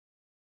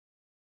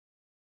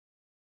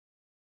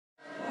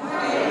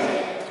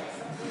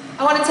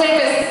I want to take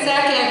a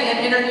second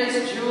and introduce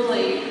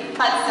Julie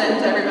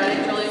Hudson to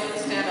everybody. Julie,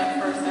 stand up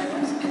for a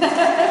second.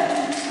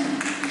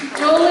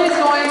 Julie's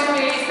going to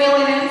be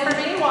filling in for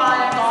me while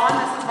I'm gone.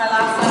 This is my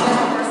last Sunday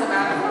before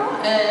sabbatical,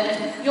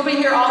 and you'll be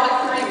here all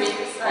but 3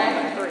 weeks,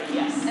 right? All but 3,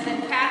 yes. And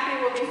then Kathy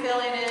will be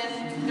filling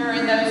in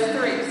during those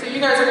 3. So you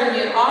guys are going to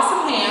be in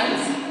awesome hands,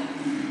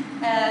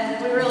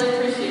 and we really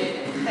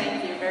appreciate it.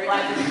 Thank you very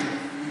much.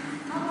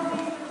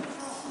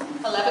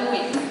 11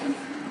 weeks.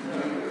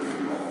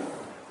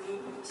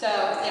 So,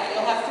 yeah,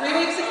 you'll have 3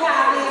 weeks of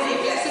Kathy and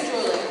 8 weeks of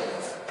Julie.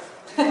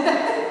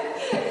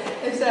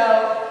 And so,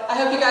 I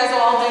hope you guys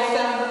will all make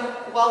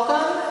them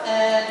welcome,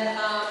 and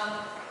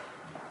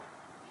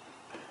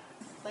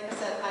like I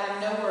said, I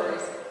have no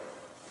worries.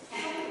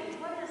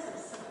 What is a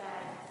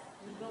sabbatical?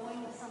 You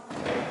going to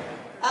something?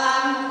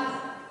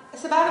 A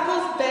sabbatical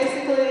is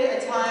basically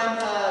a time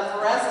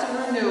of rest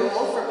and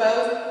renewal for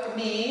both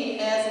me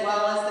as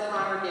well as the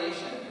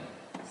congregation.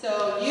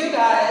 So, you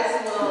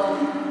guys will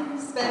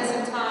spend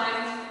some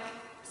time.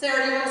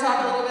 Sarah, do you want to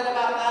talk a little bit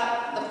about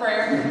that, the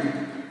prayer?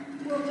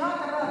 We'll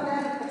talk about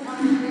that at the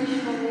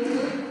congregational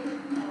meeting.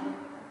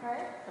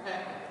 Okay? Okay.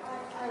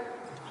 I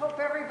hope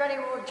everybody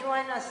will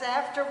join us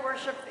after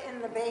worship in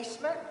the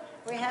basement.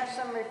 We have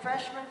some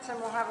refreshments and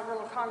we'll have a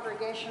little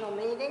congregational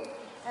meeting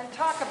and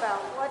talk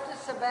about what does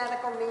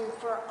sabbatical mean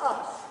for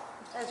us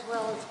as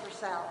well as for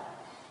Sally.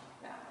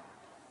 Yeah.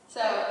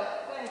 So,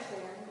 Thanks,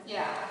 Ann.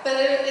 yeah, but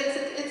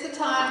it's a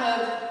time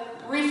of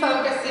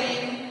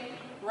refocusing,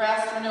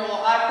 rest,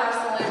 renewal. I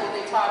personally will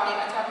be talking,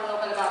 I talked a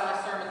little bit about my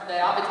sermon today.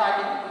 I'll be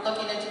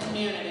looking into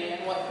community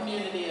and what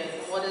community is,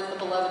 and what is the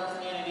beloved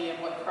community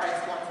and what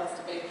Christ wants us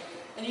to be.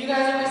 And you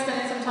guys will be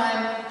spending some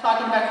time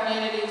talking about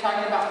community,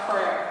 talking about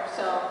prayer.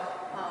 So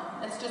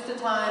it's just a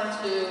time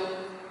to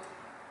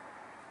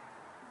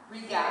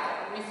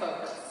regather,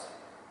 refocus.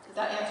 Does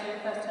that answer your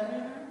question?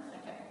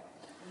 Okay.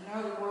 In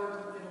other words,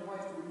 I'm getting away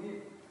from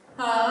you.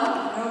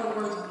 Huh? In other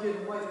words, I'm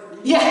getting away from you.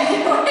 Yeah.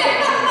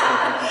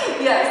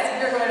 Yes,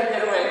 you're going to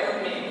get away from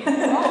me. I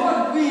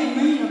wasn't being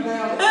mean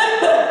about it.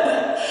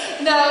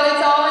 No,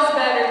 it's always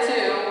better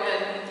too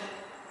when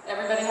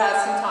everybody has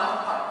some time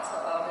apart, so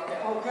that'll be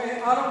good. Okay,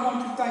 I don't want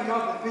you to think I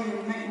was being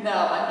mean. No,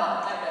 I'm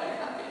not. I know you're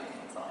not being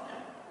mean, so I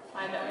know. I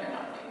know you're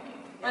not being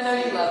mean. I know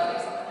you love me,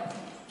 so I know.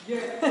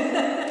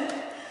 Yeah.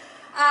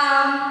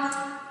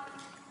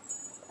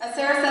 As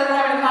Sarah said, we're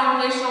having a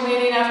congregational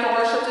meeting after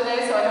worship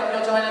today, so I hope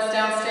you'll join us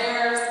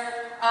downstairs.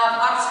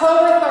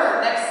 October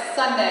 3rd, next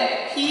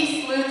Sunday,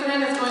 Peace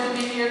Lutheran is going to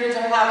be here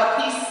to have a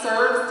Peace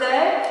Serves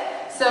Day.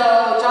 So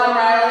John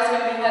Riley is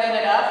going to be heading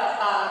it up.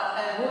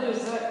 And What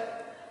is that?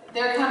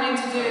 they're going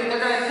to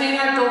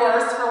paint our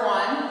doors for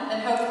one,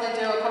 and hopefully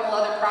do a couple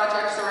other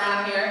projects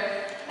around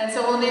here. And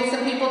so we'll need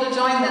some people to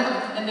join them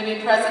and to be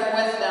present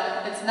with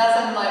them. It's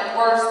nothing like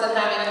worse than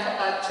having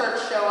a church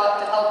show up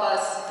to help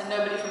us and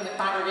nobody from the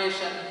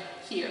congregation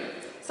here.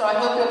 So I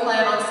hope you'll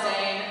plan on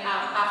staying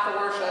after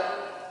worship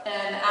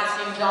and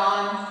asking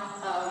John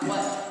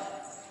what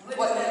needs to be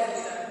done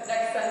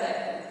next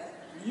Sunday.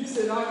 You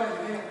said I can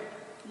help.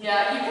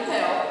 Yeah, you can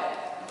help.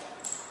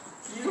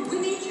 We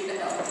need you to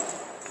help.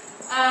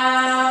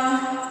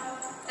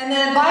 And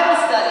then Bible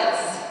studies.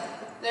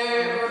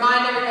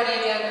 Remind everybody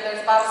again that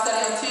there's Bible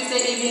study on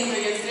Tuesday evenings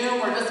via Zoom.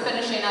 We're just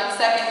finishing up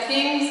 2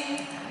 Kings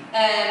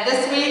and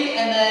this week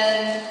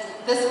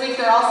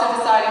they're also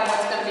deciding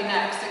what's going to be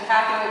next. And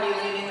Kathy will be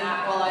leading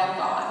that while I'm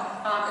gone.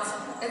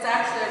 It's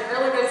actually a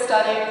really good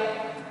study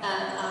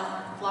and a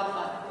lot of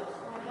fun.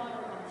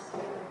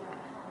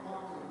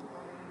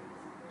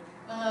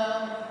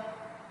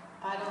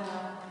 I don't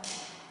know.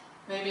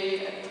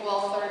 Maybe at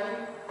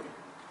 12:30?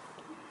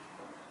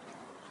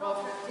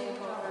 12:15,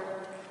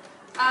 12:30.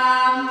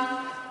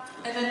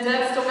 And then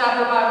Deb still got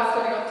her Bible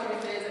study on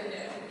Tuesdays at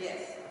noon.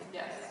 Yes.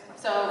 Yes.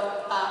 So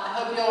I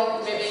hope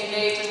you'll maybe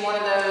engage in one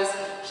of those.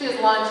 She has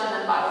lunch and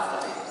then Bible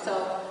study.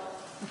 So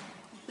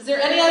is there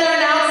any other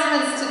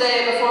announcements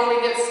today before we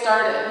get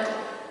started?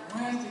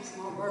 Wednesday's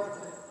my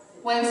birthday.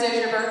 Wednesday's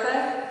your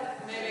birthday?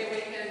 Maybe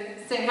we can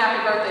sing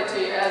happy birthday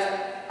to you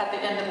at the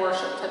end of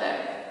worship today.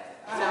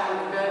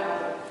 Sound good?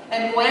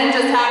 And Gwen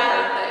just had a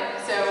birthday,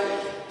 so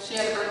she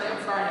had a birthday on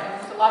Friday.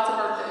 So lots of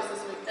birthdays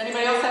this week.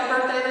 Anybody else have a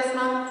birthday this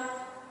month?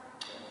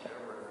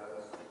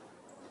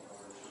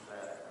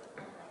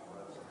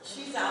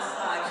 She's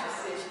outside. She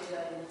said she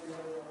doesn't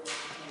feel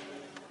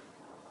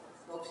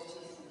hope she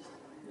sees you.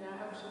 Yeah, I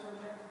hope she's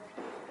okay.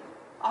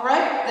 All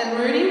right, then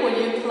Rudy, will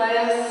you play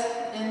us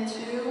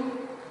into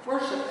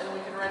worship and we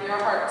can ready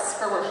our hearts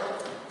for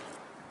worship.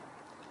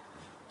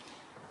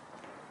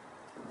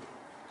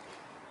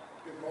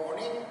 Good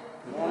morning.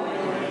 Good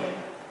morning.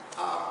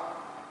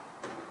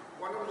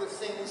 One of the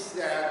things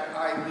that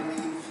I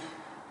believe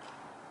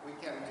we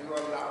can do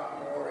a lot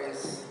more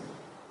is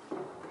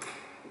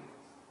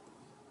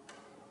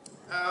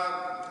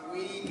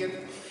we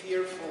get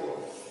fearful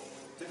of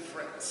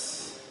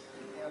difference,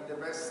 and the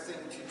best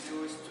thing to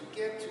do is to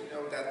get to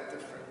know that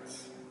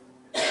difference.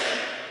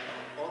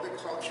 All the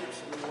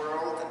cultures in the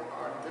world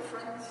are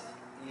different,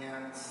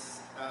 and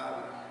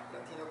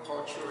Latino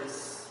culture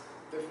is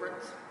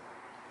different.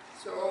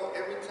 So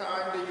every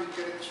time that you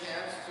get a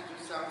chance to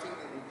do something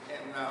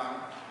and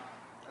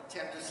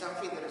attend to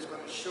something that is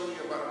going to show you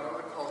about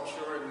another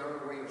culture,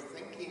 another way of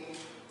thinking,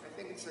 I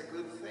think it's a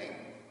good thing.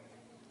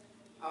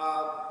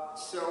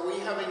 So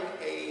we're having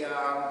a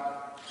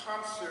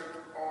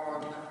concert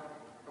on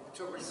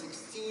October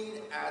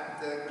 16 at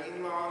the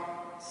Green Lawn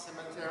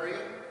Cemetery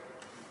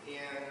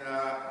in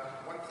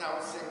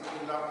 1000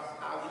 Green Lawn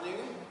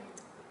Avenue.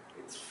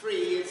 It's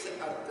free. It's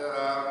at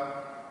the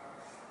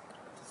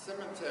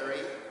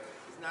cemetery.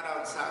 It's not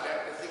outside.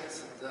 I think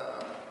it's at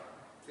the,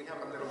 they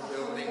have a little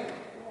building,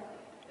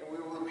 and we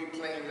will be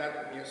playing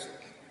Latin music.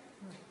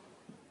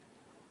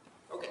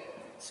 Okay,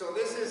 so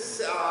this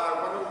is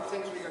one of the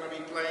things we're going to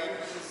be playing.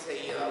 This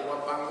is a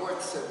wabango.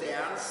 It's a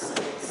dance.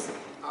 It's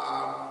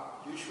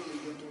usually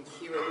you can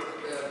hear it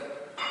on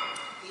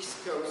the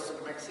east coast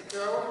of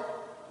Mexico.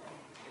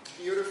 It's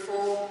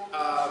beautiful.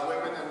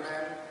 Women and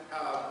men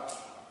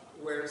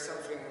wear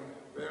something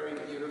very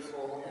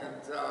beautiful,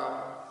 and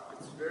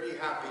it's very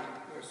happy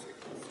music.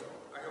 So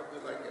I hope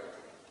you like it.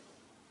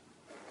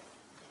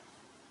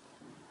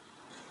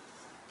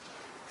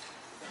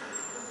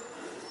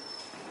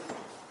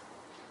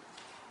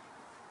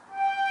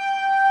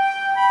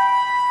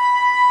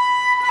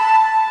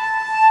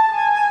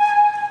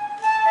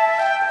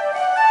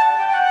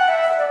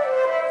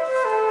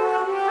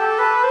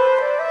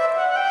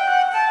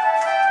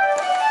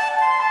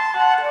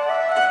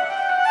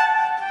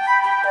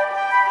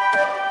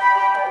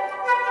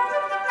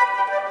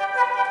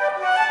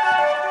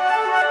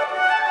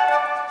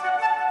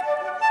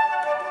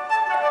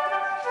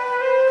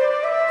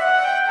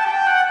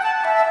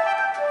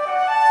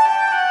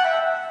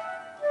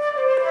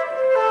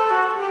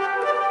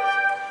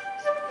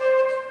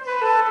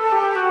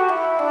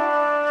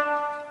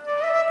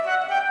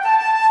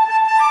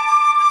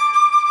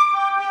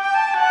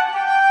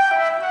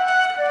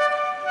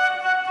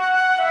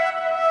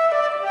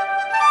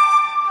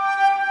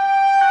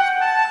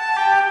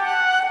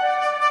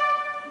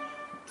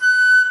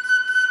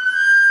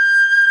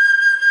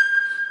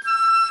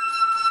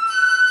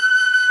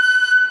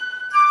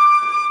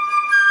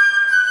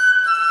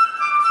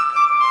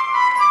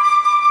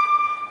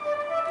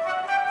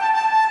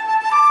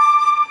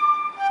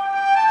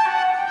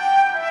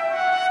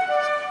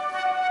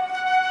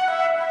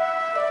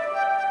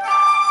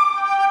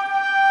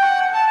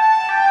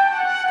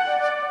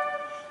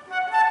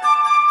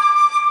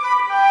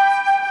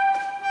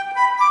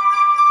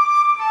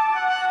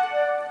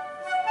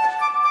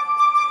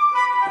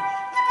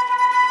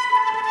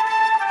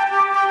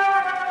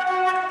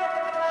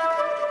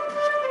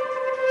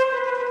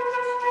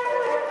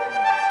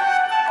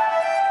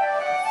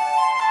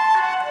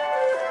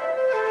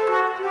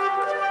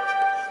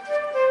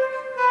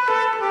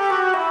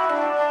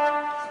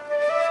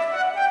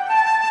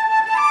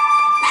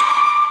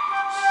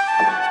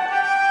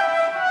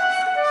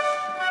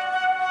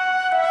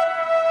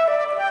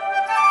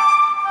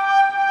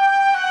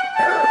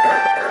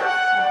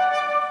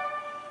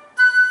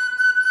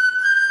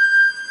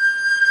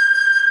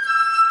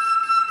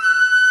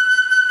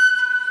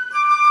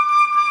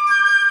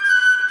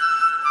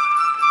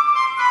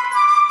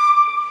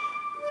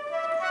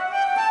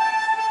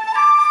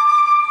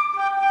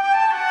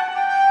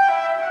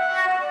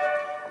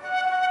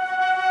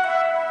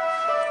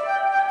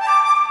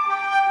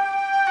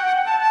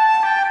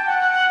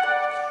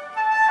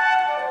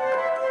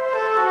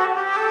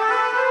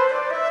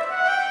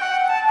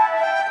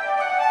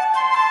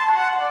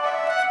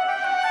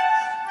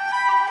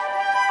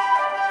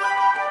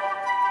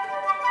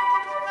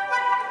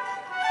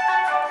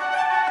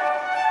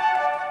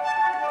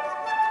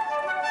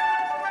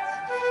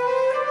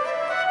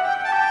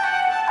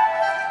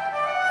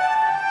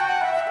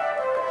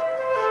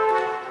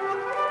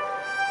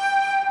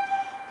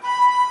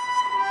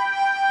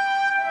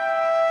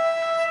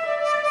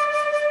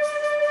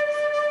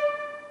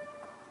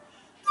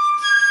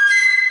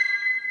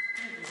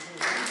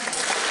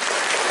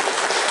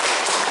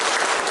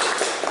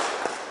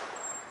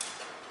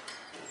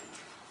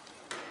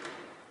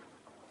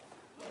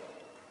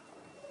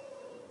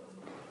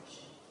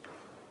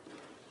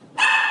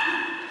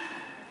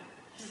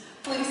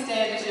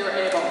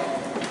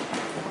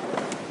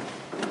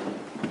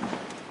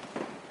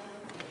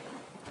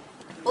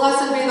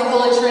 Blessed be the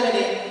Holy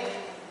Trinity,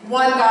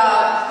 one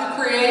God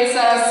who creates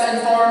us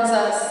and forms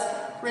us,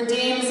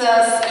 redeems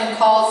us and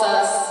calls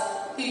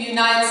us, who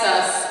unites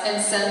us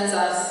and sends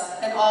us.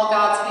 And all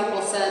God's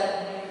people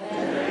said,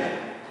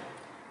 Amen.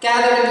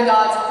 Gathered in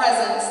God's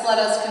presence, let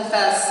us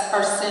confess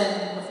our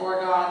sin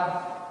before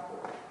God.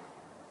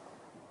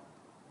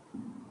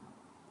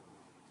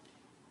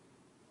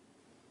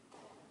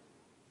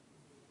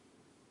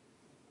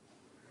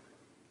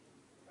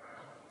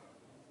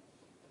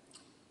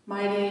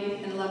 Mighty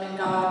and loving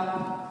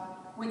God,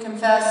 we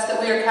confess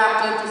that we are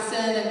captive to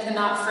sin and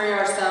cannot free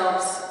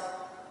ourselves.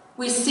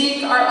 We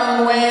seek our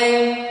own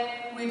way,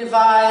 we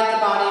divide the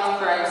body of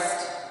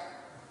Christ.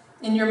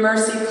 In your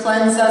mercy,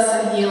 cleanse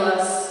us and heal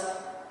us.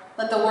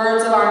 Let the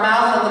words of our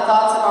mouth and the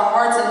thoughts of our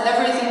hearts and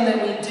everything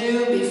that we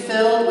do be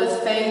filled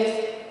with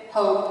faith,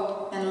 hope,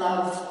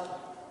 love.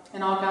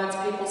 And all God's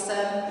people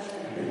said,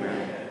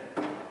 Amen.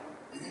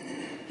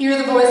 Hear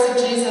the voice of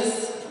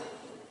Jesus.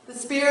 The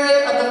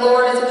Spirit of the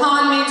Lord is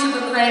upon me to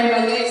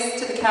proclaim release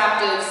to the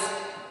captives.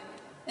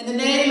 In the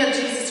name of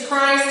Jesus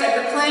Christ,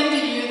 I proclaim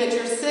to you that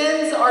your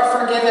sins are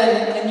forgiven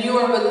and you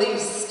are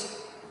released.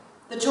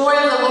 The joy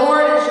of the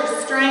Lord is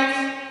your strength,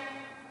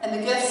 and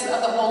the gifts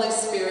of the Holy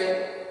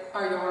Spirit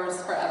are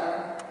yours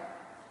forever.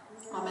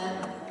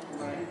 Amen.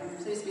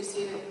 Please be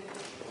seated.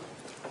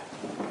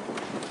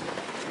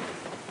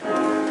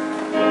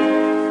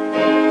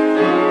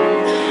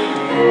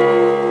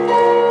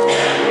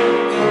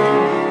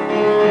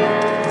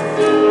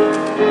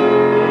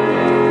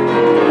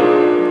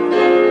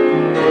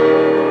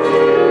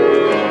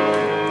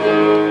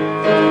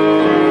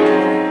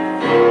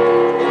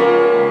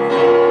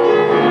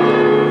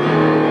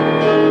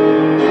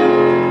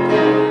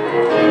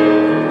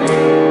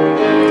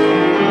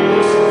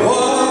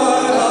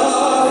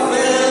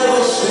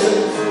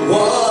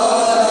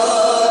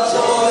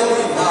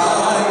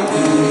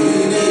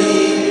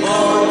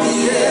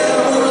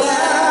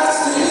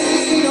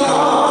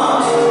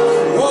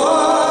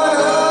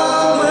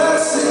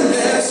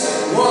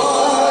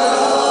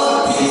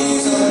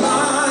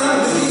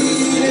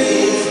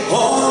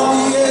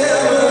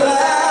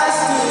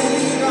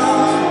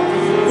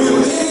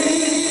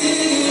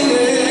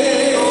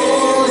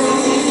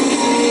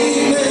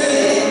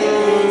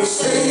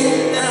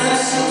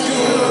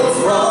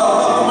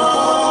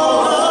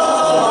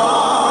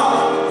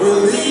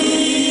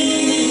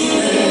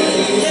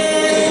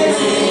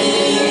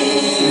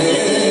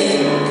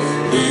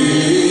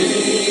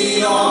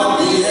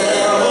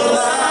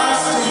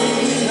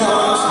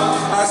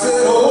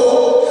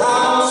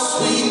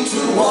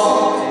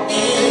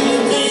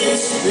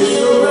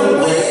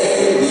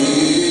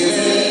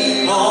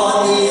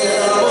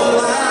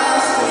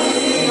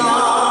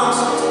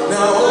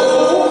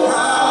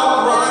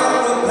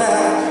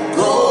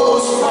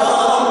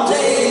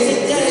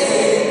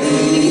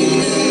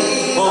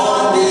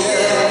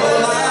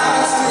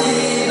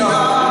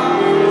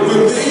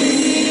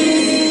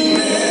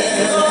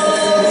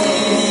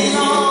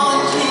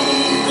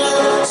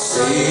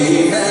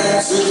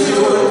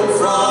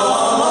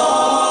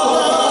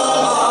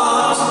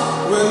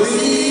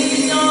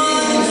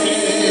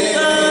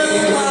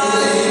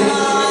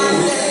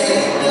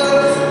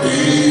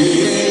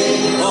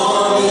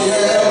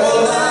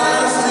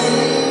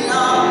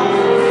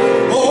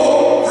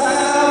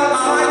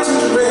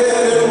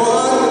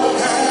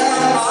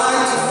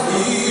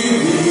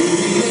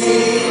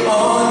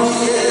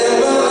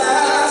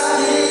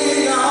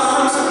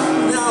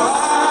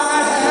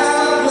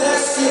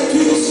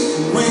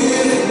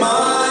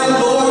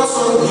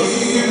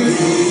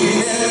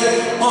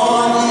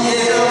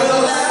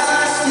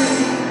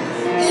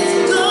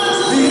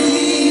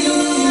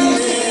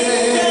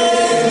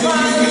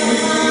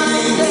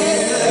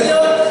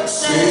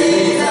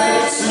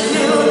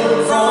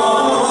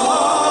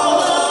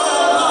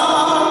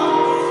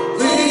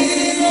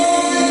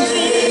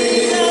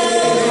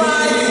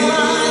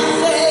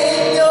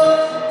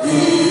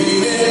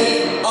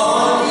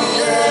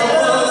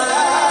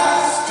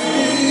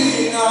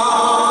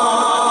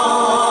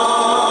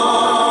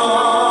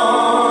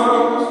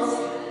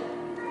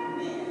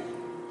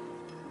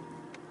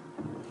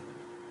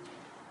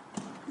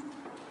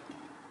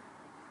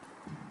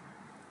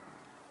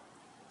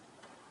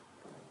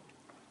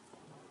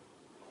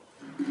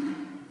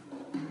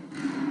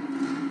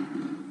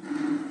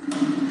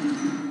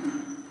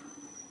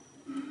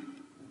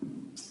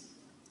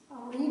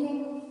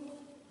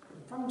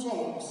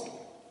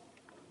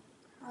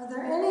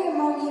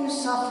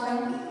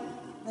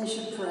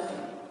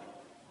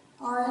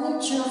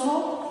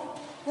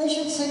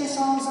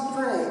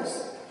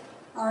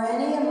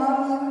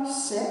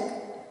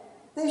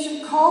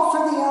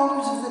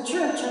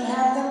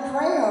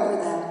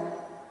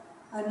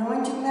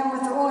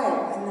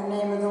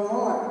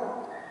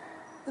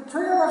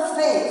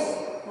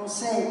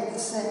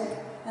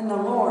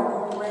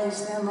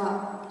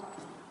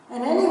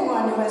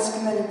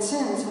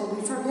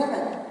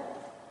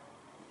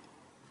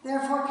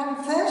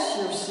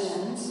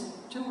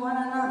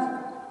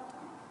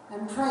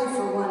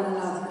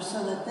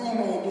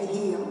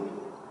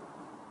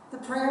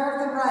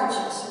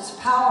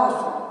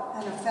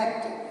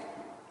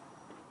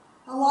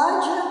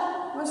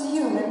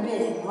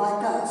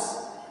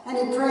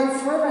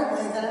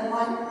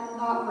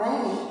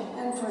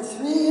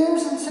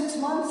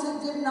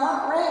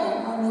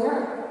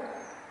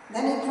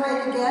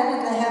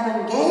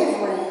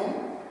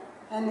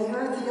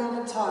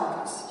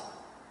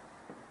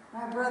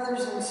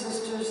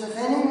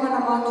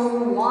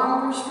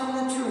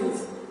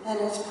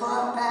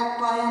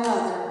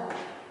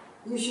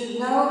 You should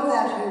know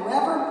that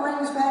whoever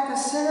brings back a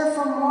sinner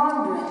from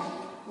wandering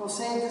will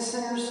save the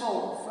sinner's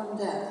soul from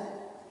death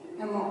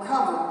and will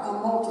cover a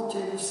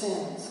multitude of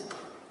sins.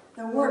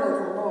 The word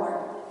of the Lord.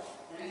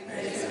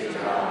 Thanks be to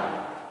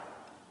God.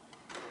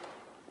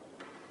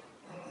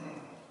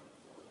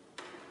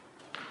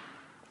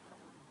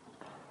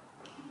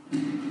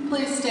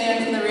 Please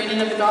stand for the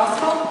reading of the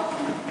Gospel.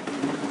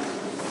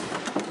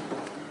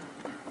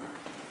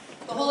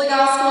 The Holy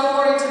Gospel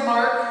according to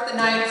Mark, the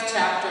 9th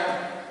chapter.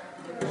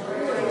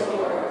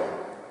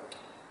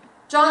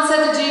 John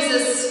said to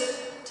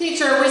Jesus,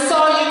 "Teacher, we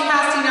saw you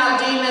casting out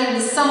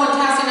demons, someone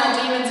casting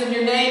out demons in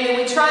your name, and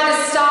we tried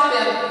to stop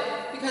him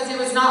because he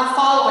was not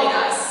following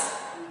us."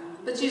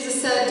 But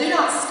Jesus said, "Do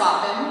not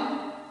stop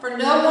him. For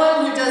no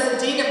one who does a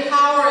deed of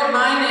power in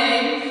my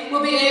name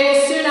will be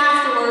able soon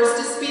afterwards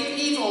to speak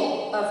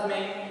evil of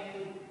me.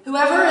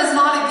 Whoever is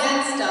not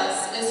against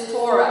us is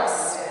for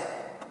us.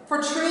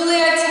 For truly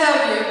I tell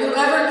you,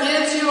 whoever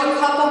gives you a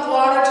cup of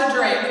water to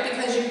drink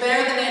because you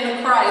bear the name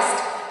of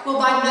Christ will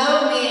by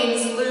no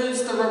means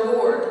lose the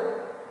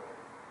reward.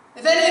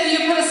 If any of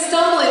you put a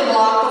stumbling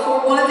block before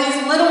one of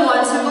these little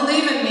ones who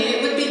believe in me,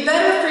 it would be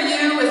better for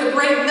you if a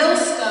great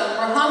millstone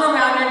were hung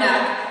around your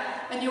neck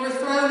and you were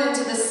thrown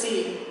into the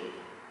sea.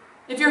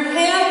 If your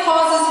hand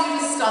causes you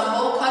to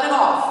stumble, cut it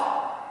off.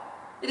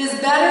 It is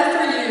better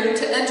for you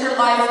to enter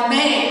life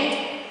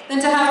maimed than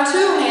to have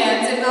two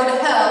hands and go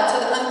to hell, to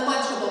the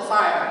unquenchable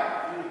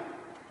fire.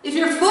 If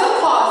your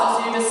foot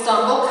causes you to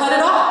stumble, cut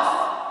it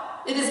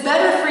off. It is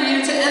better for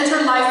you to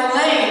enter life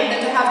lame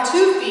than to have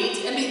 2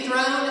 feet and be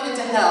thrown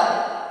into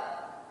hell.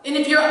 And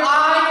if your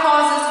eye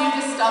causes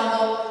you to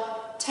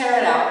stumble, tear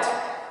it out.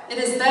 It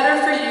is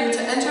better for you to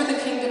enter the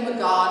kingdom of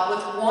God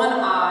with 1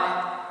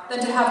 eye than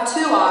to have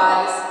 2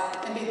 eyes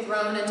and be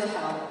thrown into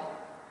hell,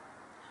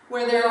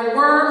 where their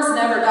worms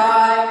never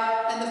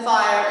die and the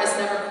fire is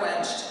never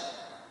quenched.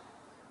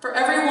 For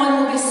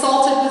everyone will be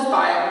salted with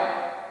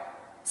fire.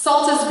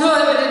 Salt is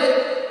good, but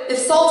if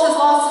salt has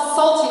lost its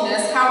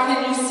saltiness, how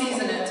can you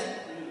season it?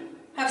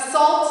 Have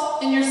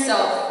salt in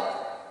yourself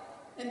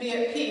and be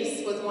at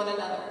peace with one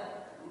another."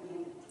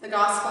 The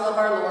Gospel of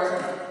our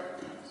Lord.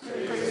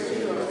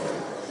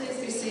 Please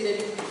be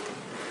seated.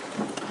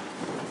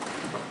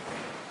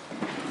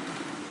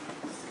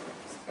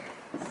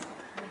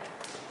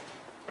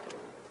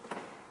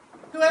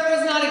 Whoever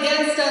is not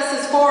against us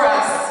is for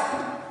us.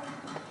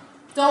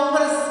 Don't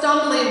put a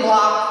stumbling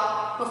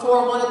block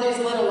before one of these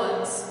little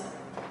ones.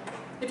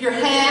 If your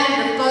hand,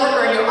 your foot,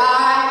 or your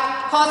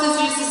eye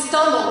causes you to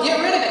stumble, get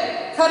rid of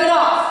it. Cut it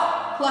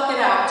off. Pluck it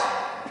out.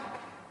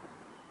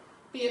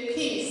 Be at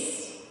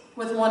peace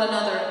with one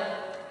another.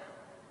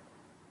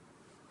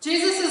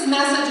 Jesus'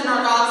 message in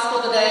our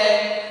gospel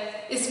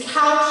today is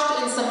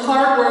couched in some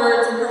hard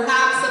words and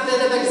perhaps a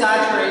bit of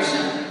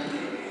exaggeration.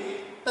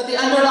 But the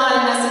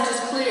underlying message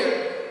is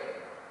clear.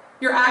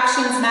 Your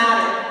actions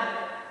matter,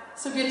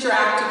 so get your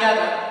act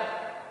together.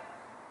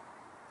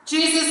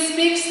 Jesus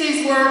speaks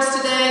these words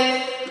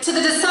today to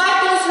the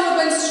disciples who have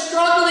been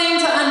struggling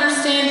to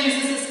understand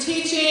Jesus'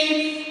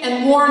 teaching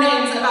and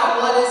warnings about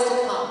what is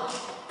to come.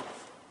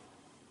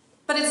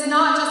 But it's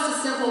not just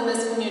a simple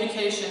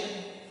miscommunication.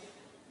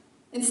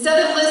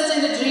 Instead of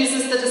listening to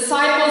Jesus, the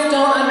disciples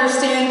don't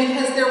understand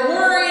because they're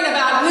worrying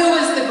about who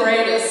is the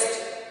greatest,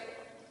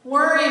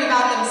 worrying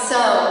about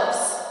themselves,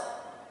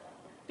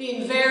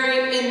 being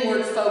very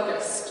inward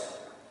focused.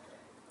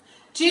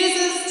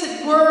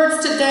 Jesus'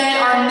 words today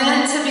are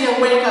meant to be a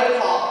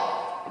wake-up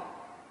call.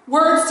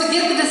 Words to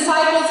get the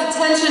disciples'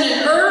 attention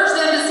and urge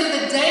them to see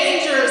the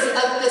dangers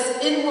of this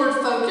inward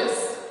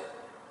focus.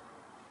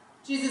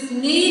 Jesus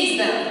needs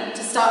them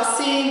to stop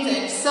seeing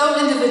things so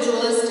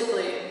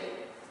individualistically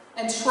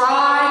and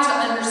try to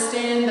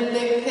understand the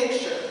big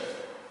picture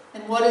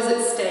and what is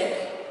at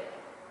stake.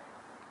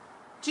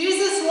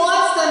 Jesus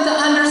wants them to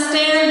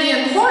understand the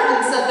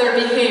importance of their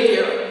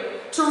behavior,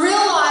 to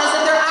realize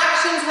that their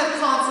actions have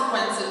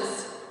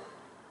consequences.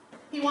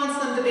 He wants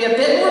them to be a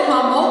bit more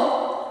humble,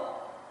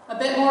 a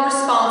bit more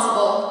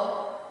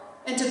responsible,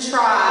 and to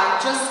try,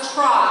 just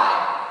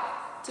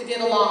try, to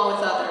get along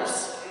with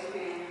others.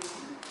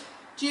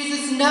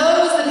 Jesus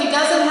knows that he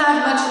doesn't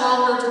have much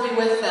longer to be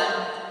with them,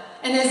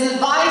 and his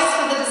advice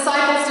for the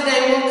disciples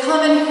today will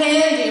come in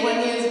handy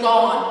when he is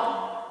gone.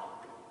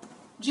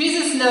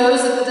 Jesus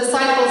knows that the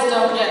disciples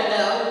don't yet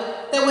know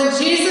that when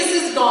Jesus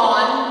is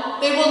gone,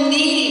 they will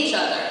need each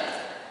other.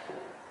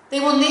 They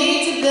will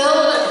need to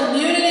build a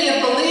community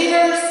of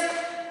believers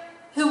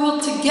who will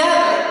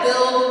together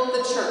build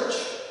the church.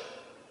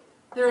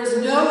 There is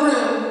no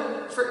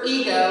room for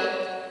ego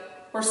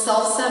or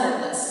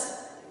self-centeredness.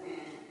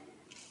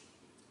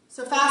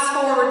 So fast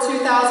forward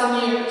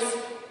 2,000 years,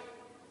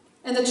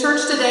 and the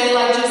church today,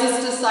 like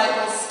Jesus'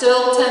 disciples,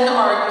 still tend to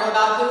argue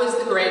about who is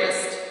the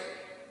greatest.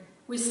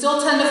 We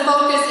still tend to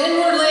focus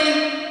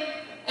inwardly,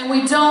 and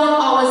we don't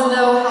always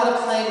know how to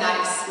play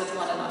nice with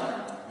one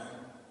another.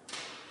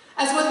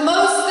 As with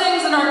most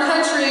things in our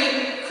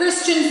country,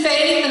 Christian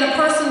faith and a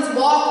person's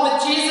walk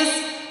with Jesus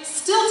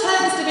still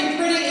tends to be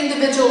pretty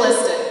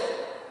individualistic.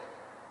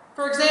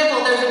 For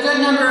example, there's a good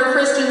number of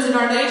Christians in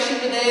our nation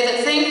today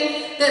that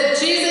think that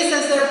Jesus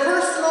is their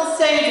personal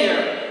savior,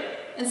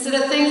 instead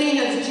of thinking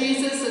of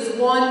Jesus as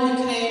one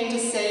who came to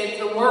save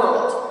the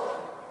world.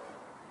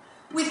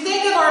 We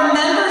think of our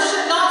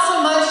membership not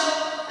so much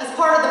as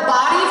part of the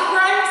body of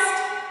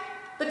Christ,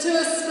 but to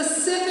a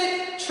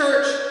specific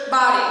church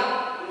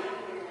body.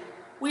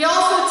 We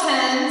also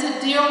tend to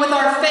deal with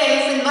our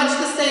faith in much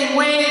the same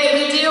way that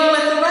we deal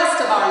with the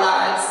rest of our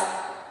lives.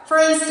 For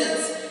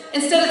instance,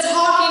 instead of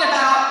talking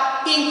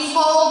about being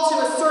called to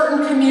a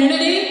certain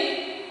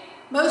community,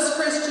 most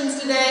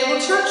Christians today will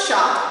church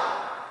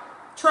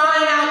shop,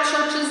 trying out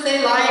churches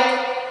they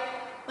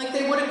like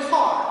they would a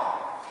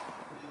car.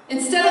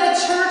 Instead of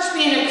the church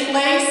being a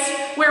place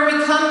where we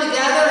come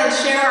together and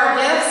share our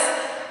gifts,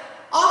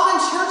 often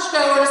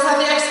churchgoers have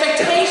the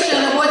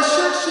expectation of what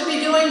church should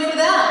be doing for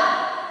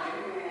them,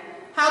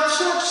 how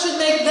church should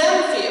make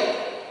them feel.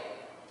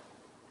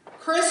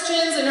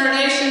 Christians in our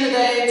nation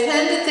today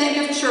tend to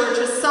think of church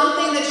as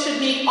something that should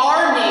meet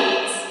our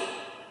needs.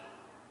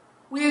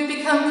 We have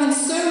become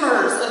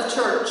consumers of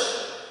church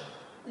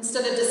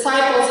instead of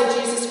disciples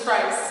of Jesus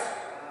Christ.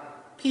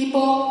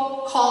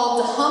 People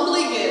called to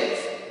humbly give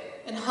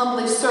and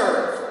humbly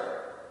serve.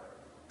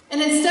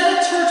 And instead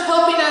of church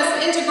helping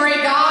us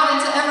integrate God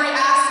into every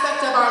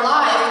aspect of our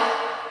life,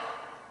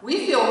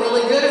 we feel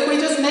really good if we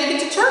just make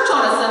it to church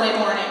on a Sunday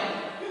morning.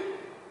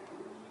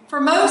 For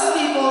most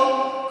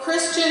people,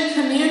 Christian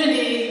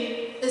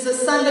community is a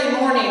Sunday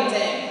morning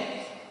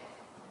thing.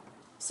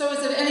 So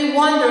is it any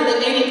wonder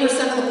that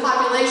 80% of the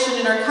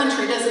population in our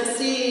country doesn't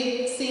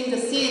seem to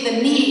see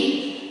the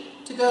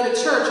need to go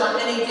to church on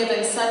any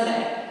given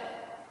Sunday?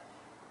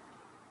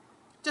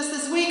 Just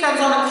this week, I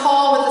was on a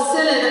call with the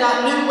Synod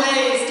about new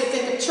ways to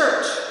think of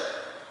church.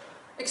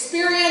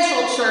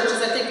 Experiential church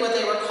is, I think, what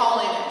they were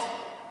calling it.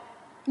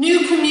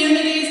 New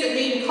communities that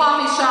meet in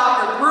coffee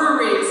shop or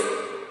breweries,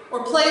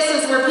 or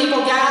places where people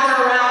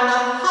gather around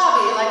a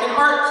hobby, like an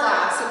art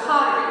class or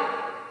pottery.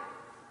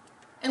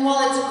 And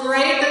while it's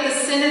great that the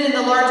Synod and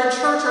the larger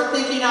church are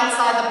thinking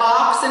outside the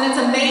box, and it's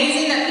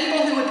amazing that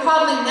people who would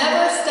probably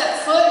never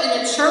step foot in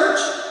a church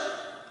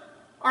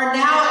are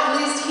now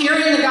at least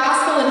hearing the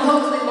gospel and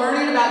hopefully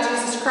learning about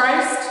Jesus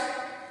Christ,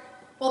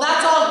 well,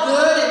 that's all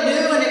good and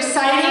new and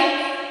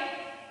exciting.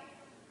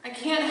 I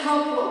can't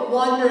help but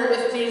wonder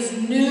if these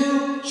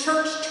new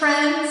church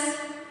trends,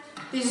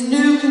 these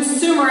new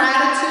consumer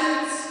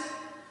attitudes,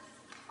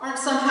 aren't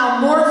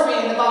somehow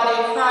morphing the body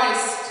of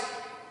Christ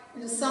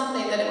into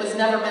something that it was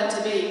never meant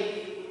to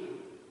be.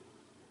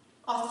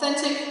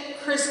 Authentic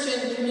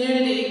Christian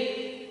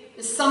community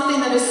is something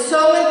that is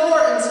so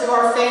important to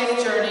our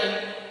faith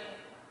journey,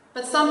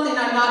 but something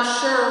I'm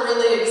not sure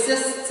really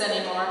exists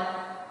anymore.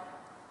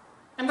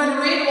 I'm going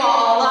to read a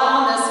lot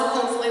on this,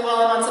 hopefully while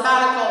I'm on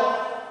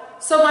sabbatical.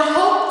 So my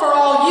hope for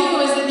all you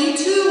is that you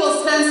too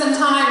will spend some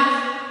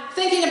time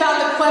thinking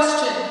about the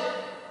question,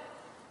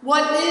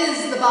 what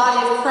is the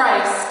body of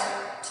Christ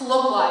to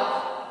look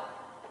like?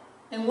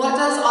 And what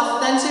does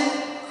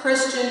authentic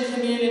Christian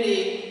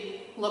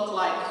community look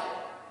like?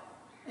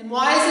 And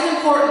why is it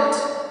important,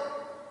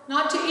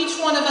 not to each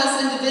one of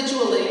us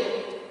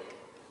individually,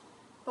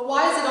 but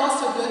why is it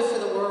also good for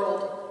the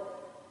world?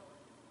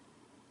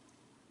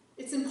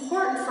 It's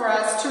important for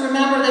us to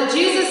remember that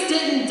Jesus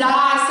didn't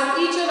die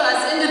so each of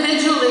us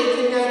individually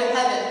can go to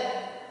heaven.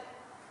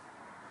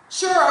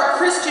 Sure, our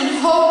Christian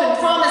hope and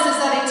promise is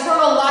that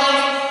eternal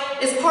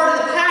life is part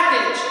of the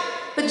package,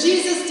 but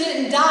Jesus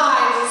didn't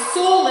die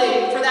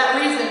solely for that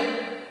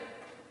reason.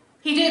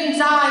 He didn't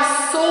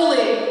die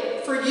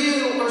solely for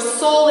you or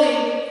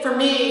solely for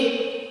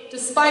me,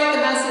 despite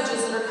the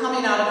messages that are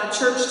coming out of the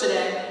church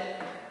today.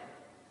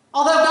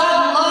 Although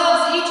God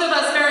loves each of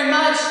us very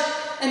much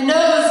and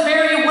knows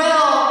very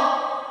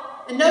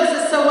well, and knows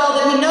us so well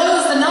that He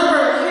knows the number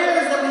of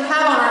hairs that we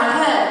have on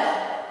our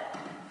head,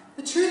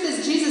 the truth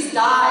is Jesus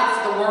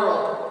died for the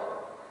world.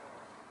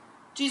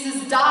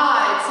 Jesus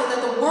died so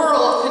that the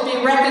world could be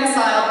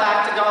reconciled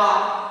back to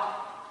God.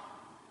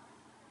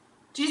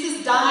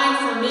 Jesus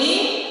dying for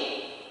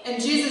me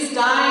and Jesus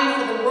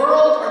dying for the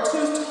world are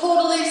two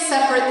totally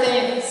separate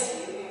things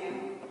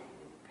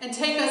and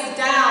take us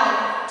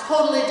down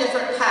totally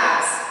different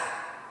paths.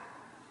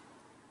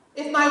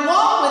 If my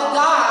walk with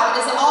God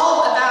is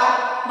all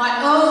about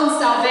my own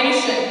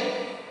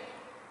salvation,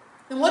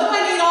 then what do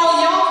I need all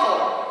of y'all for?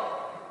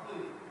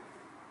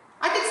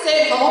 I could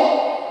stay at home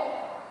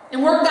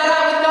and work that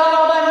out with God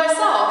all by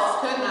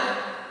myself, couldn't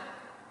I?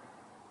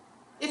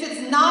 If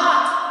it's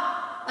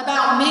not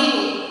about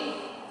me,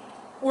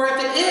 or if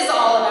it is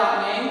all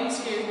about me,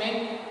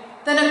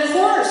 then of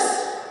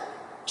course,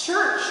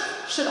 church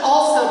should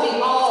also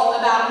be all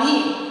about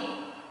me.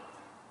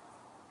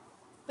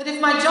 But if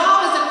my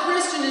job as a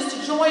Christian is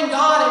to join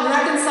God in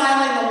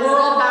reconciling the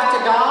world back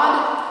to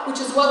God, which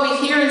is what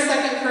we hear in 2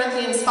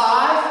 Corinthians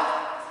 5,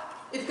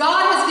 if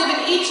God has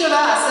given each of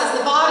us as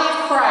the body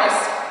of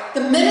Christ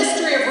the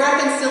ministry of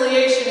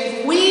reconciliation,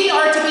 if we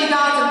are to be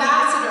God's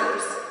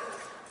ambassadors,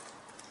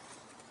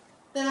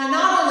 then I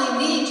not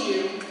only need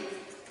you,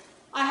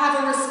 I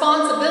have a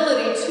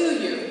responsibility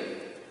to you.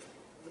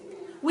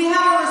 We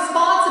have a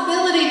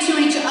responsibility to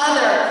each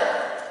other.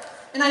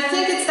 And I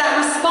think it's that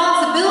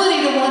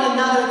responsibility to one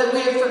another that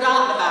we have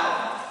forgotten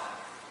about.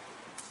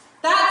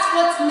 That's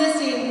what's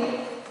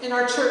missing in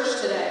our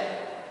church today.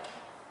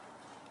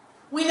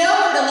 We know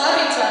we're to love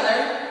each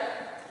other,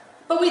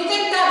 but we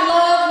think that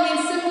love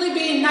means simply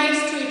being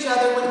nice to each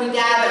other when we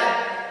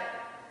gather.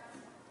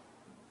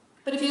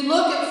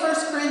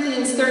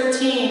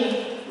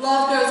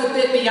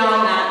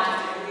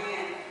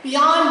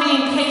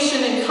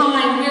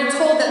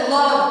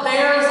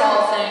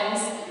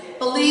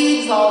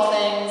 believes all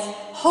things,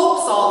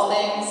 hopes all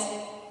things,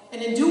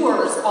 and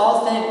endures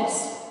all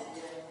things.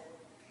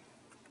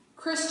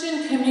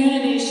 Christian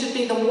community should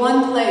be the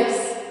one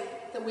place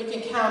that we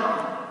can count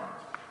on.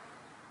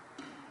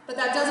 But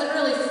that doesn't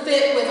really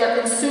fit with our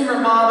consumer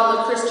model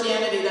of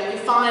Christianity that we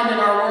find in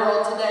our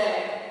world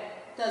today,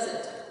 does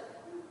it?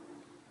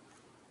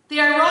 The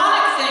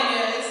ironic thing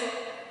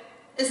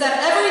is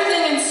that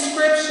everything in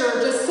Scripture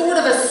just sort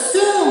of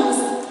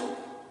assumes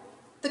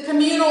the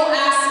communal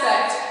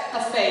aspect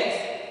of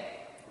faith.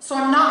 So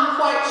I'm not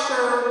quite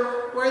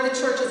sure where the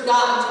church has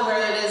gotten to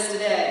where it is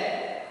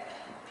today.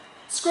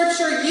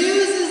 Scripture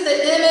uses the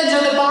image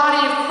of the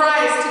body of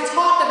Christ to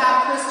talk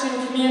about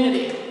Christian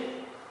community.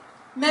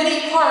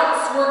 Many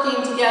parts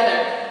working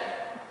together.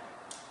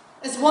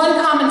 As one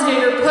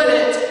commentator put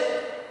it,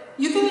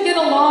 you can get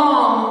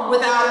along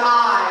without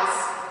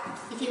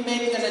eyes if you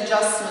make an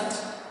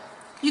adjustment.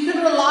 You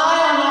can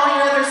rely on all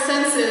your other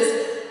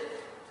senses,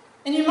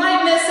 and you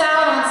might miss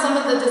out on some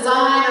of the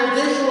design or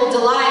visual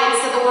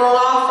delights that the world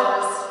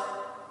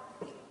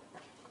offers.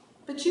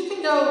 But you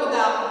can go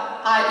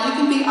without eye. You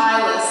can be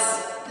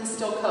eyeless and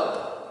still cope.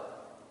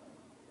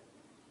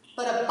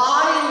 But a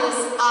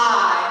bodiless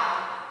eye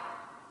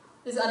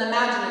is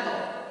unimaginable.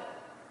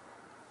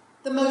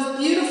 The most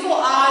beautiful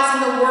eyes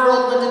in the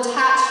world, when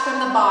detached from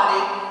the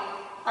body,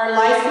 are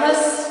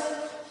lifeless,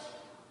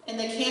 and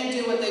they can't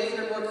do what they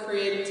were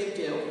created to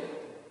do.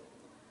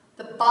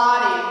 The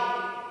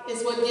body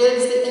is what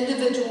gives the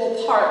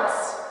individual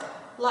parts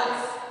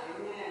life.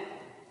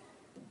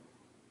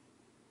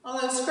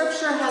 Although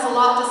Scripture has a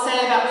lot to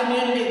say about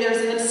community,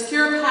 there's an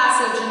obscure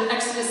passage in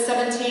Exodus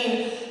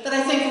 17 that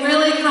I think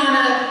really kind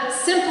of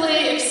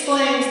simply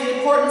explains the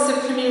importance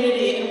of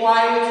community and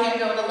why we can't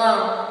go it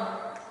alone.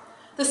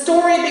 The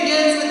story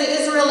begins with the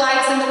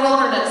Israelites in the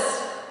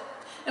wilderness.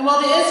 And while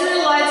the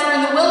Israelites are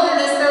in the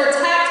wilderness, they're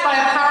attacked by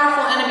a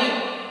powerful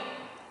enemy.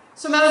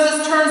 So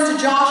Moses turns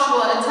to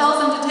Joshua and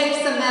tells him to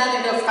take some men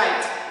and go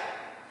fight.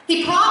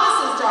 He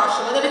promises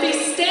Joshua that if he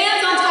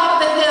stands on top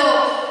of the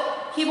hill,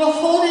 he will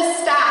hold his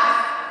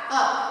staff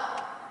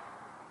up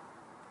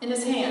in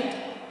his hand.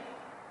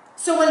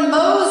 So when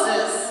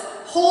Moses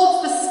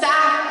holds the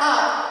staff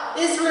up,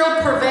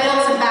 Israel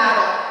prevails in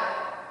battle.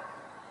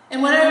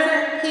 And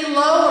whenever he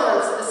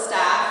lowers the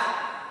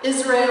staff,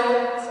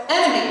 Israel's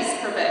enemies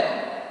prevail.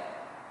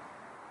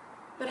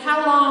 But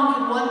how long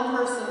can one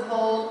person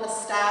hold a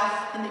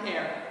staff in the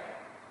air?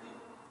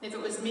 If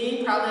it was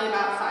me, probably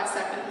about 5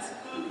 seconds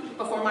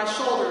before my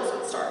shoulders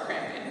would start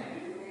cramping.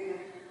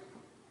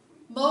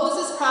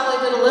 Moses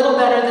probably did a little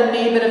better than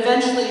me, but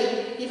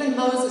eventually even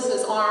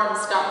Moses' arms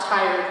got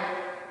tired.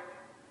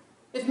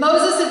 If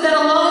Moses had been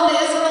alone, the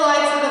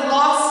Israelites would have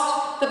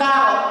lost the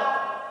battle.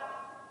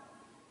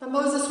 But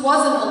Moses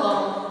wasn't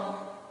alone.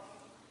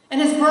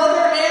 And his brother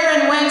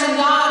Aaron went and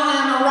got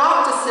him a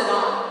rock to sit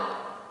on.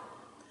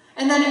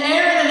 And then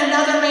Aaron and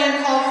another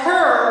man called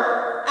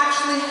Hur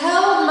actually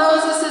held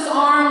Moses'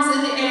 arms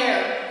in the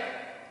air,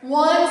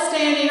 one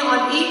standing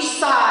on each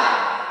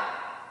side,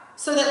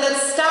 so that the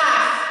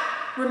staff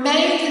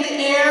remained in the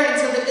air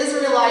until the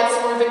Israelites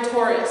were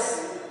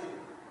victorious.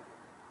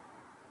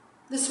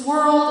 This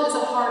world is a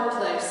hard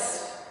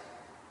place,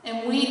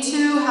 and we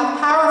too have a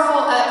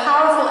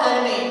powerful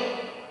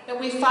enemy that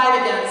we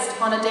fight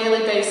against on a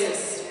daily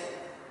basis.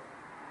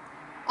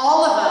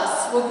 All of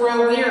us will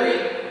grow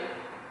weary.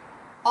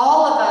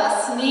 All of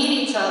us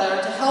need each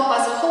other to help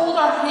us hold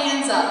our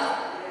hands up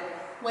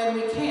when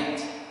we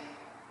can't.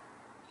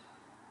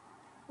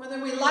 Whether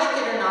we like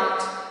it or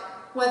not,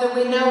 whether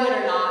we know it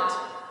or not,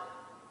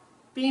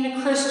 being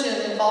a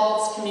Christian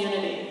involves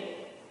community.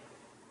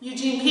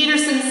 Eugene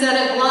Peterson said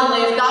it bluntly,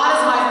 if God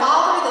is my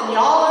father, then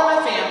y'all are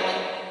my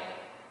family.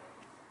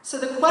 So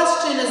the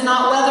question is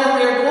not whether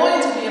we are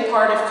going to be a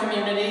part of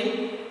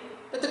community,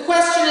 but the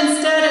question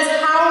instead is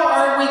how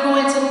are we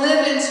going to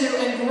live into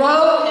and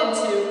grow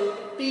into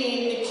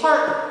being a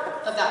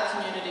part of that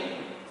community.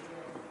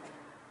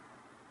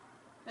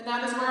 And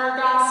that is where our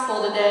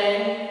gospel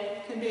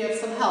today can be of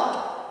some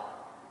help.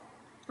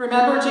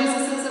 Remember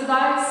Jesus'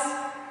 advice?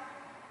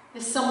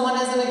 If someone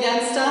isn't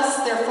against us,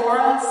 they're for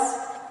us.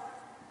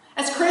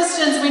 As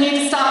Christians, we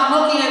need to stop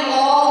looking at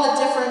all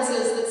the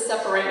differences that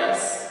separate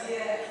us.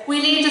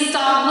 We need to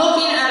stop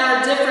looking at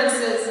our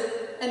differences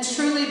and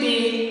truly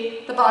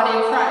be the body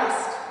of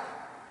Christ.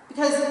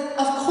 Because,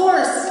 of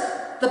course,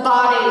 the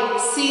body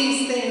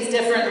sees things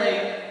differently.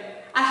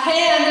 A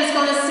hand is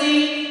going to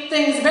see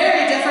things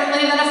very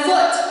differently than a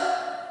foot.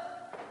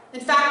 In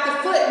fact,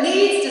 the foot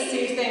needs to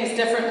see things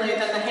differently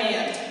than the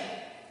hand.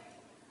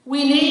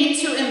 We need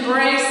to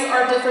embrace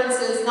our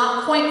differences,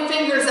 not point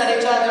fingers at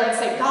each other and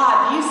say,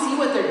 God, do you see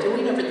what they're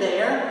doing over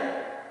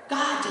there?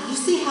 God, do you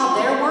see how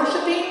they're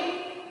worshiping?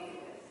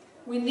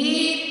 We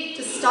need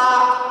to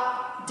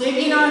stop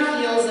digging our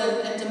heels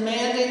in and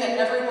demanding that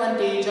everyone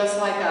be just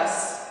like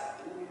us.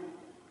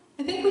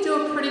 I think we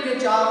do a pretty good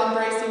job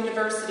embracing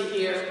diversity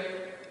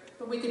here,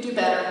 but we could do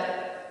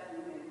better.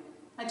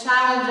 I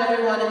challenge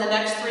everyone in the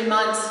next 3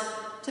 months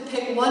to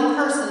pick one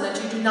person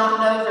that you do not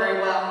know very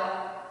well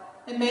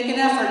and make an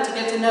effort to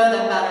get to know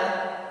them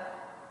better.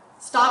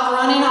 Stop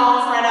running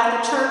off right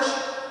after church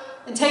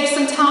and take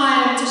some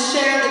time to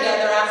share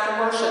together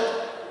after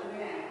worship.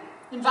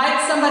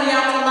 Invite somebody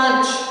out to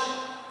lunch.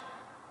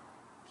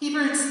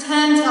 Hebrews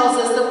 10 tells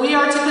us that we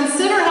are to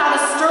consider how to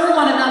stir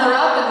one another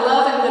up in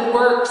love and good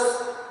works.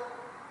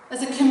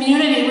 As a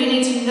community, we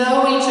need to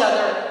know each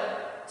other.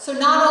 So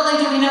not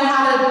only do we know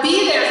how to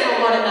be there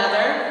for one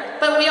another,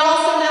 but we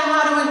also know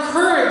how to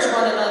encourage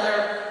one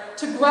another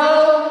to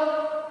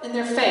grow in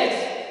their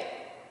faith.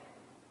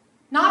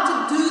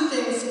 Not to do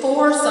things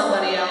for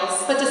somebody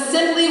else, but to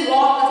simply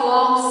walk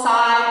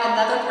alongside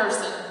another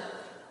person,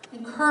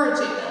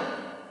 encouraging them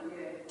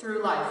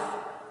through life.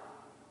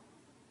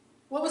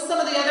 What was some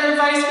of the other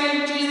advice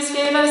Jesus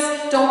gave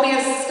us? Don't be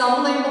a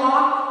stumbling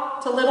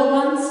block to little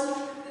ones.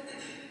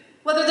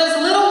 Whether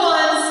those little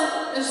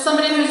ones is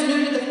somebody who's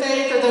new to the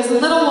faith, or those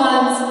little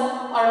ones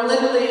are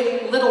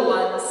literally little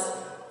ones,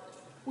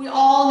 we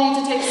all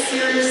need to take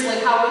seriously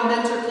how we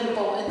mentor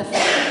people in the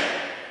faith.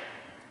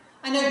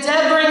 I know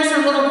Deb brings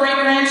her little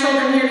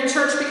great-grandchildren here to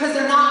church because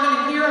they're not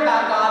going to hear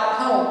about God at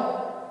home.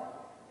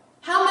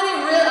 How many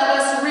of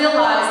us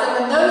realize that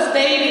when those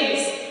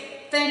babies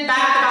think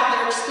back about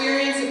their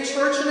experience at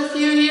church in a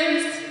few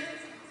years,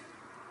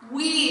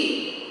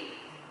 we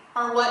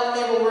are what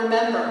they will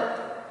remember.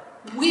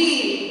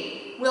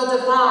 We will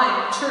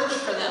define church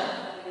for them.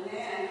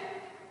 Amen.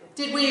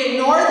 Did we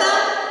ignore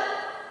them?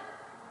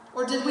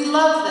 Or did we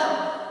love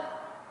them?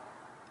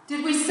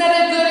 Did we set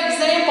a good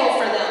example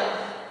for them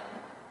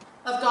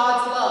of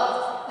God's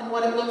love and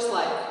what it looks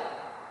like?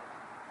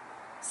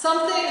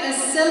 Something as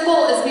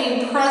simple as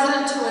being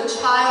present to a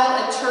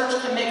child at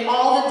church can make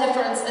all the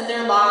difference in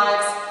their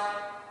lives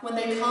when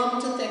they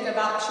come to think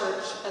about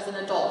church as an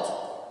adult.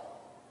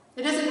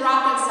 It isn't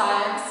rocket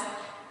science.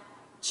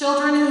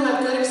 Children who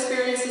have good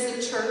experiences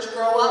at church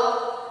grow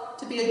up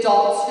to be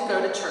adults who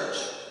go to church.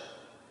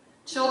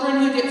 Children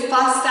who get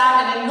fussed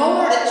at and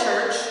ignored at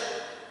church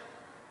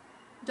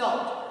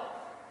don't.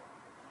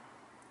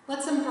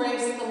 Let's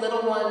embrace the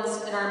little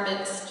ones in our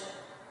midst.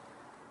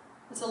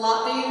 It's a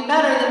lot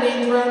better than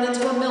being thrown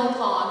into a mill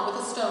pond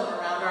with a stone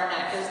around our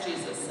neck, as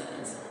Jesus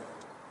says.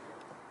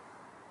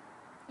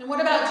 And what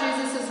about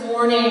Jesus'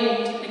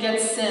 warning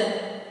against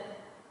sin?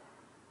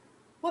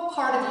 What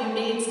part of you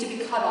needs to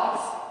be cut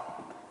off?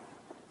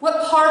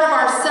 What part of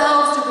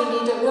ourselves do we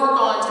need to work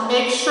on to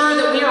make sure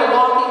that we are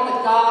walking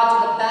with God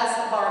to the best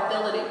of our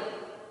ability?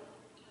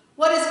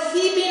 What is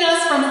keeping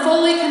us from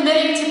fully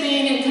committing to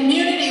being in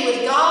community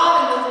with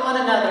God and with one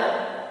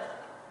another?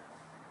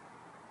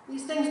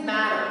 These things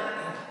matter.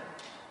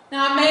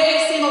 Now, it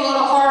may seem a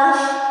little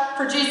harsh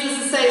for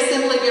Jesus to say,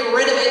 simply get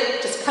rid of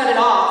it, just cut it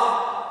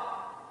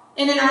off.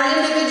 And in our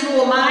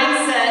individual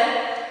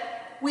mindset,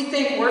 we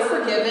think we're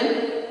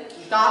forgiven.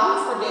 God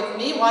will forgive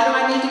me. Why do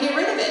I need to get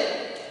rid of it?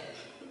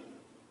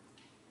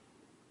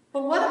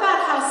 But what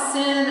about how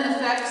sin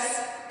affects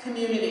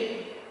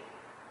community?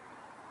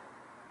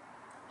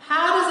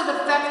 How does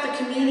it affect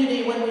the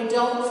community when we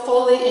don't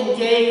fully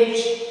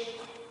engage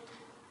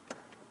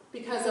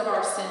because of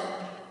our sin?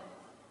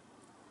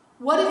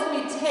 What if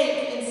we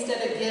take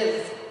instead of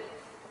give?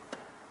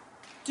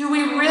 Do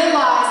we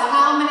realize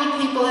how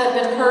many people have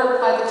been hurt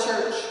by the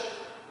church?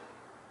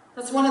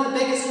 That's one of the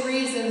biggest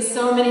reasons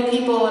so many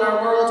people in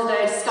our world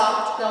today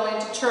stopped going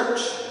to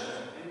church.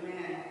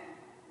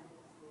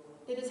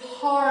 It is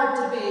hard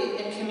to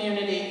be in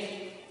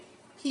community.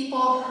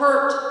 People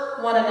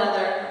hurt one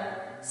another,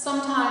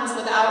 sometimes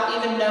without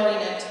even knowing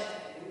it.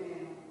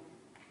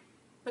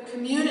 But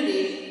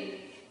community,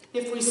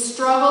 if we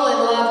struggle and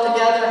love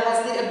together,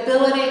 has the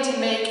ability to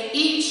make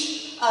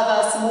each of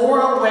us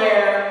more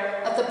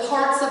aware of the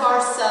parts of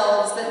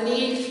ourselves that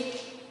need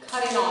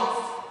cutting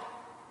off,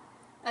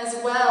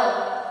 as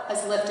well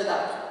as lifted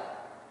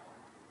up.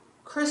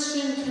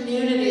 Christian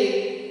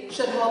community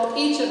should help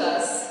each of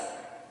us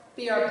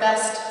be our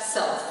best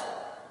self.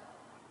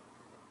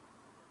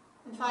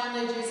 And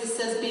finally, Jesus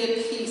says, be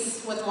at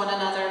peace with one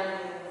another.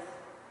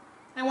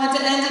 I want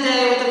to end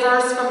today with a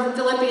verse from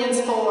Philippians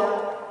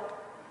 4.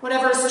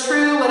 Whatever is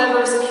true,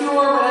 whatever is pure,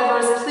 whatever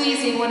is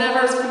pleasing,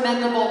 whatever is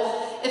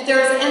commendable, if there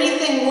is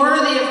anything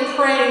worthy of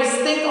praise,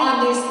 think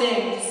on these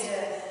things.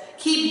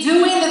 Keep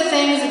doing the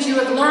things that you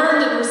have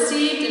learned and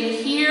received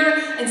and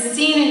hear and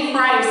seen in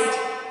Christ,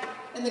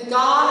 and the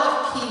God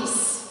of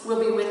peace will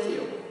be with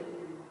you.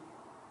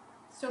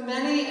 So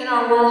many in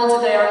our world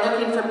today are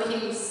looking for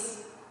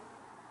peace.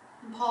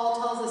 And Paul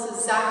tells us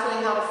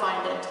exactly how to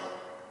find it.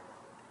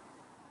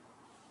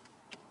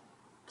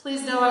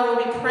 Please know I will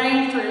be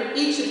praying for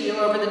each of you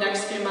over the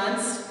next few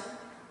months.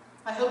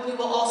 I hope you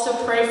will also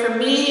pray for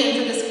me and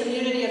for this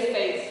community of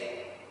faith.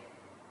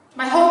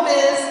 My hope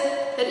is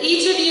that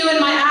each of you in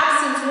my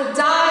absence will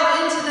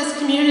dive into this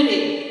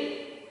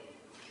community.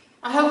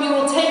 I hope you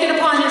will take it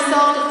upon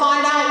yourself to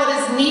find out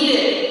what is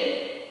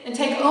needed and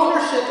take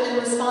ownership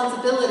and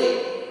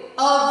responsibility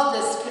of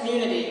this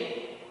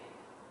community.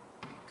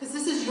 Because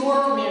this is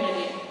your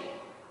community.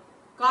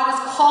 God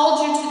has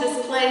called you to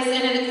this place,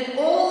 and it can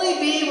only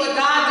be what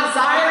God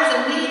desires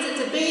and needs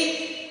it to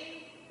be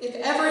if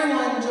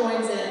everyone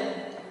joins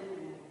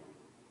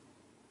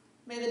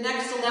May the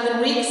next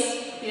 11 weeks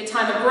be a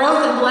time of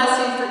growth and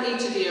blessing for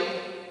each of you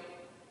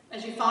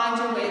as you find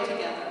your way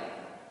together.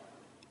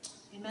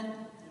 Amen.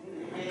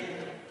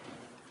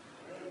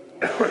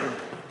 Amen.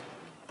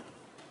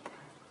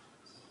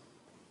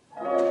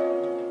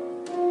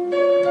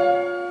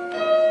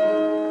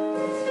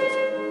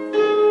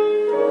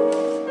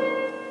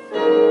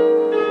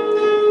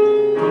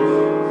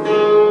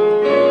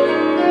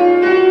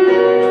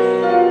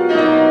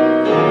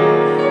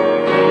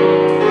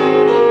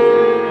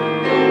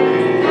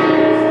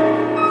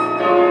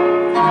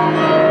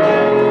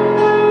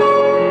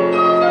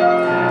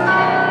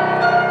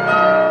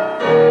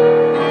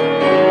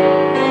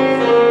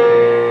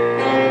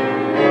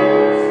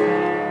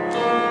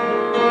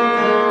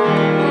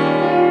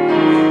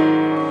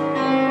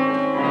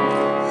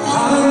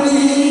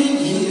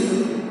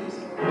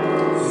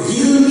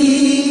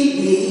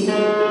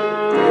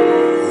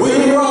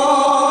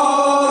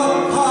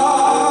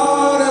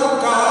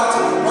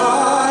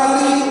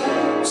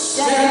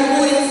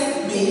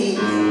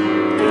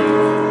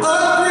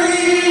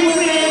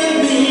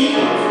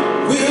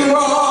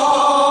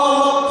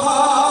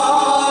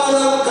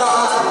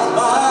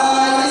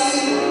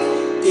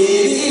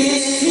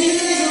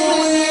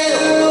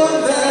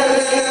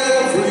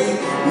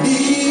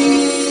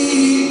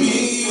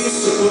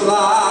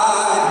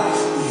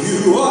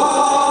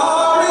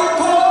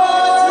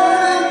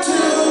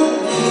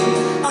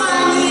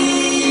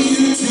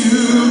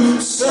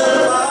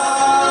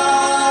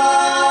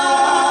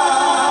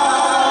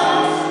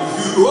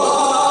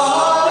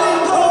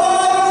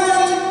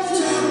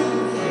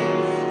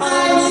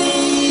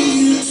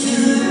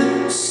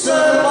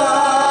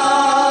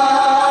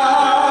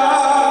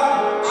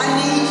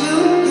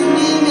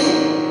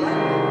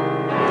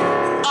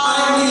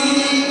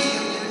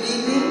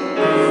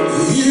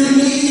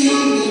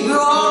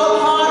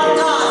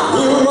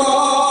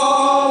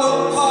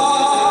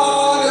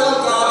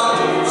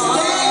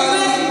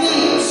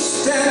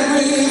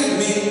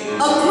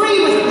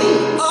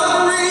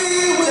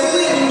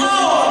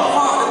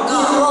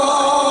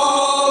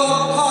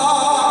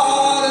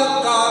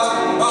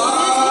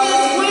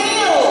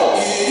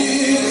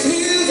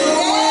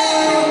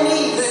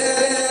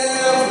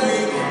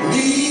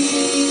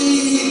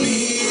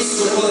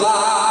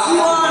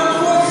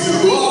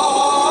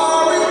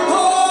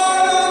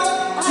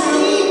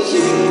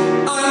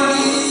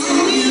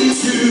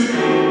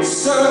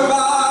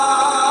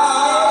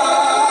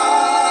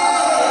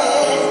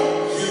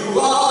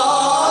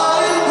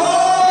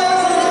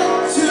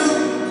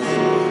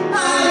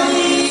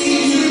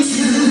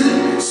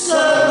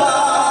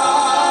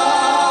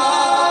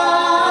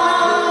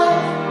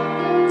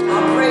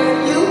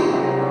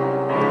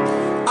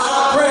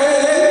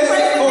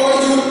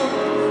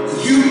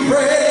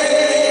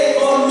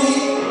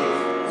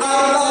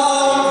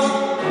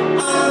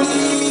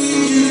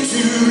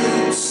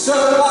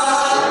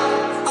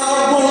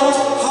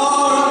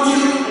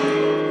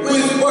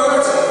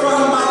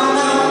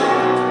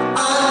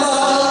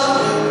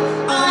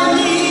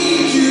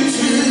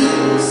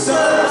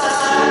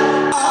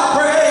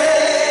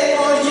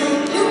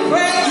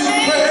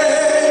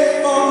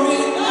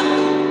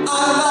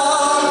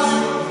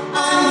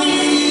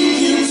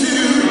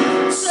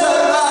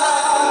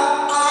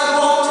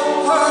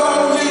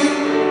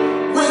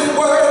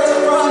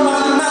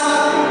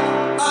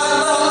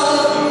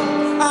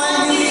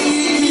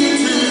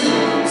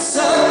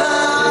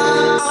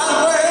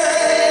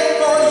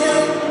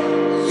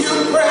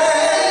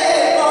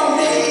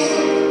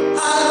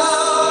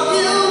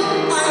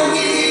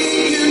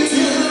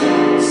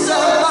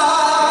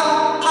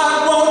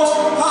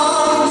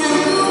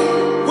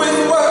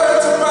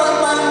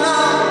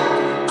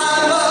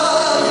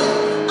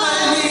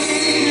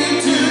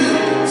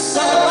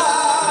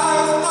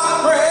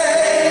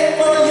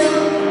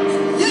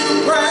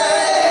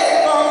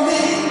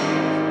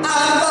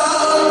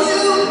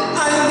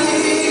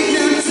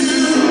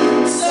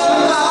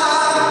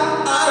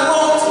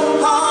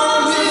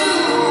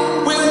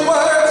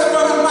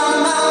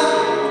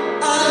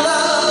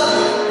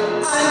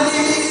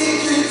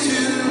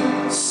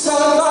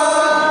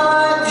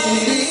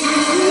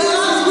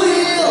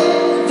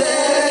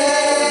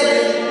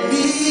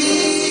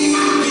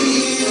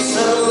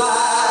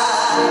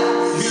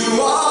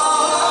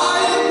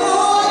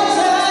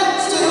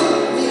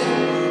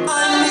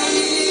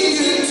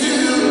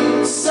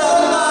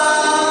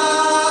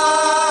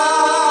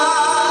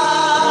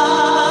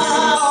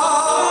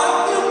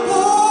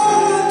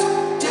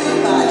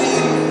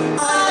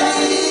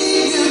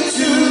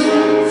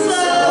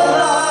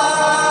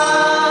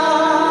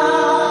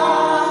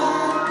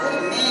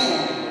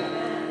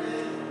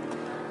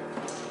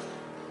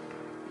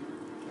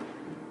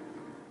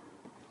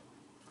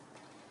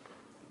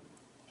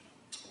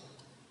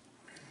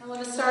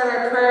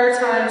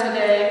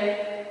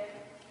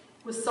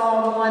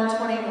 Psalm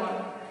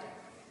 121.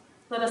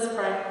 Let us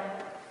pray.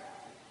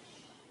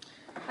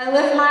 I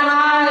lift my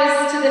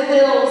eyes to the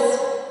hills.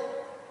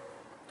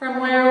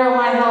 From where will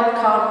my help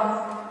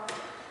come?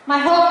 My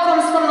help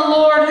comes from the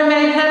Lord who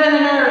made heaven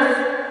and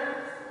earth.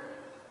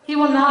 He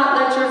will not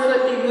let your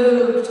foot be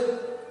moved.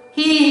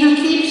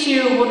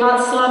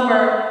 not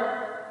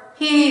slumber.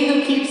 He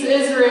who keeps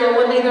Israel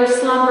will neither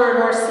slumber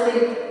nor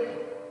sleep.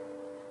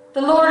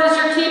 The Lord is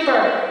your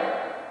keeper.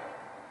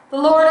 The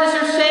Lord is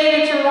your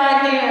shade at your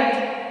right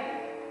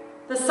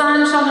hand. The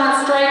sun shall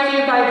not strike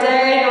you by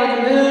day, nor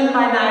the moon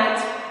by night.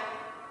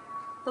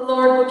 The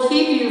Lord will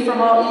keep you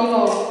from all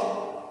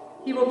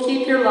evil. He will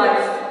keep your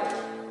life.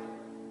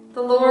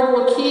 The Lord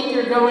will keep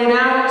your going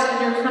out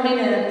and your coming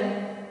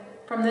in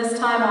from this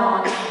time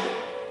on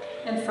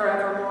and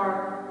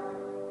forevermore.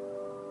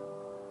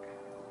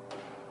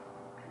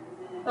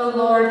 O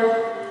Lord,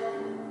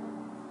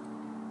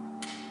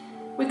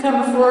 we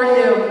come before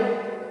you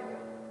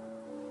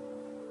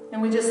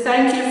and we just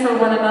thank you for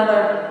one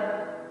another.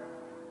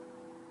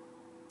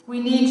 We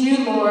need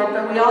you, Lord,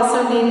 but we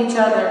also need each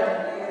other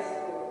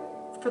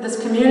for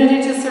this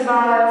community to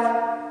survive,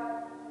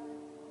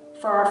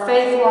 for our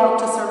faith walk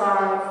to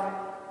survive.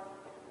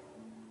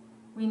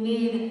 We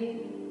need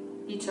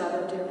each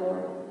other, dear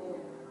Lord.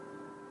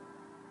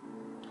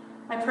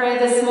 I pray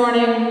this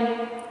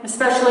morning,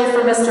 especially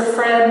for Mr.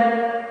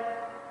 Fred,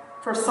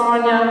 for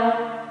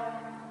Sonia,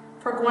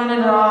 for Gwen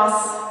and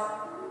Ross,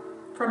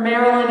 for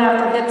Marilyn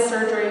after hip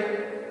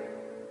surgery,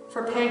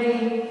 for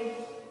Peggy,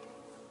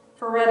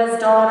 for Retta's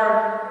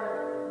daughter,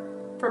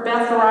 for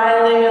Beth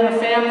Riley and the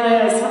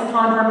family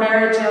upon her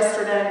marriage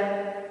yesterday.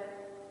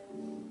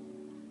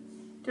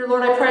 Dear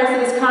Lord, I pray for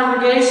this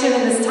congregation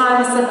in this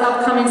time of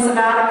upcoming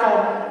sabbatical.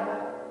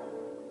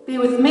 Be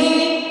with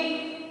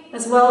me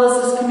as well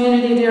as this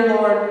community, dear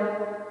Lord.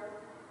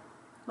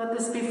 Let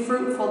this be a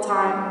fruitful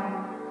time.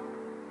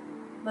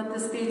 Let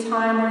this be a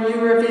time where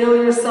you reveal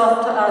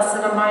yourself to us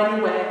in a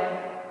mighty way.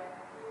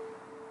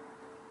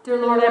 Dear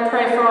Lord, I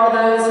pray for all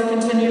those who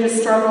continue to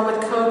struggle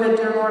with COVID.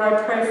 Dear Lord,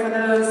 I pray for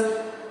those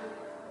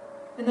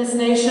in this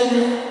nation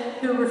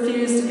who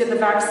refuse to get the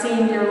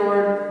vaccine, dear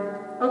Lord.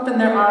 Open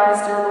their eyes,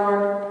 dear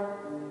Lord.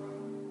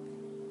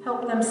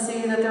 Help them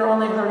see that they're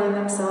only hurting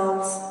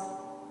themselves.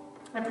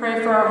 I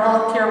pray for our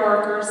healthcare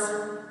workers.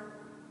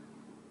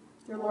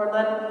 Dear Lord,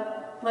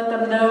 let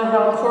them know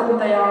how important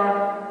they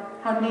are,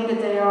 how needed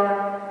they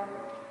are,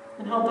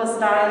 and help us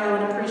value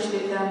and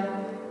appreciate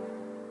them.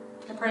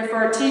 I pray for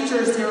our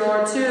teachers, dear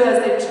Lord, too,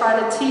 as they try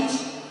to teach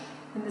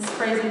in this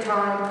crazy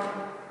time.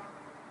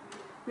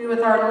 Be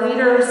with our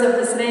leaders of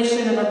this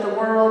nation and of the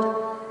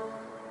world.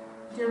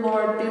 Dear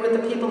Lord, be with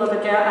the people of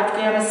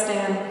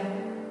Afghanistan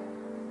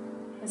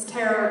as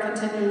terror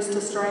continues to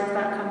strike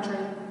that country.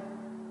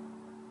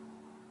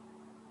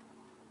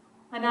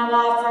 I now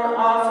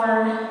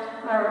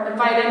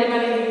invite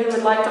anybody who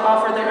would like to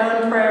offer their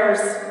own prayers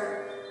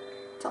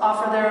to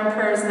offer their own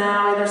prayers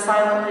now, either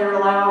silently or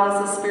aloud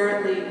as the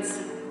Spirit leads.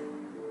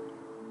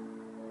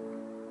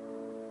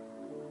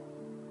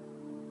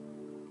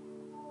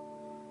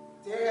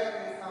 Dear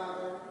Heavenly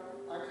Father,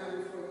 I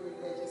come before you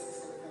today just to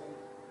say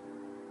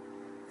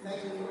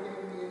thank you. Thank you for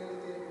giving me another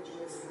day of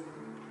rejoicing.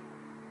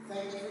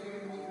 Thank you for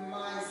giving me the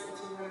mindset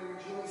to want to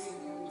rejoice in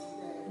you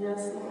today.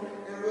 Yes, Lord.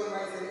 And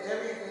realize that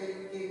every day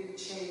you gave me a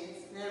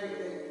chance, and every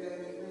day you let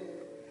me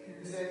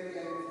live, is every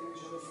day with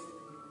rejoicing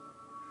in you.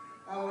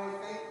 I want to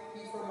thank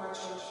you for my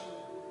church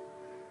family.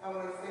 I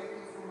want to thank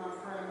you for my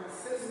friend, my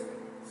sister,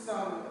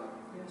 Sonia.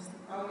 Yes.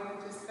 I want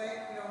to just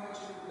thank you. I want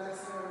you to bless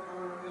her and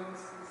honor her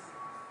ministries.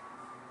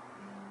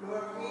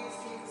 Lord, please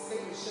keep the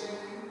Satan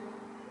shielding,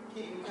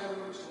 keep him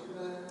covered with your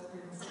blood.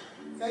 Yes.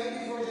 Thank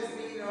you for just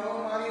being the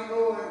Almighty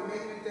Lord,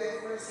 making the dead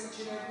first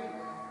each and every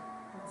day.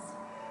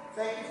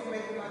 Thank you for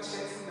making my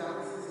checks and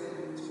balances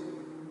in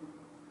between.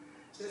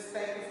 Just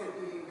thank you for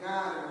being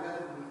God and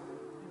loving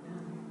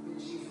me. In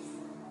Jesus'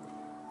 name.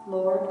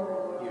 Lord,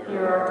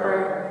 hear our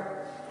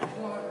prayer. I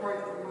want to pray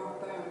for my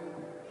family,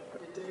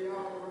 that they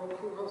all will go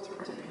closer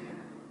to Him.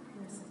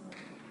 Yes.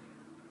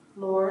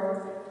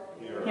 Lord,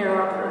 hear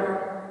our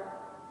prayer.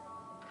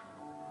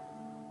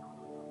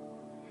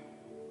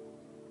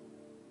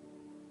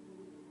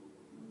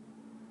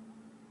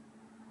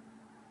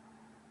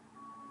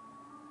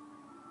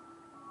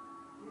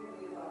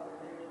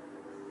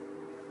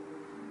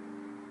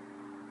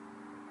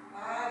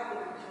 I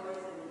will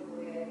rejoice and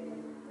be glad in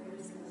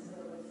the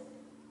service.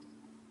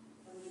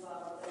 And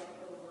Father, thank you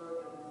for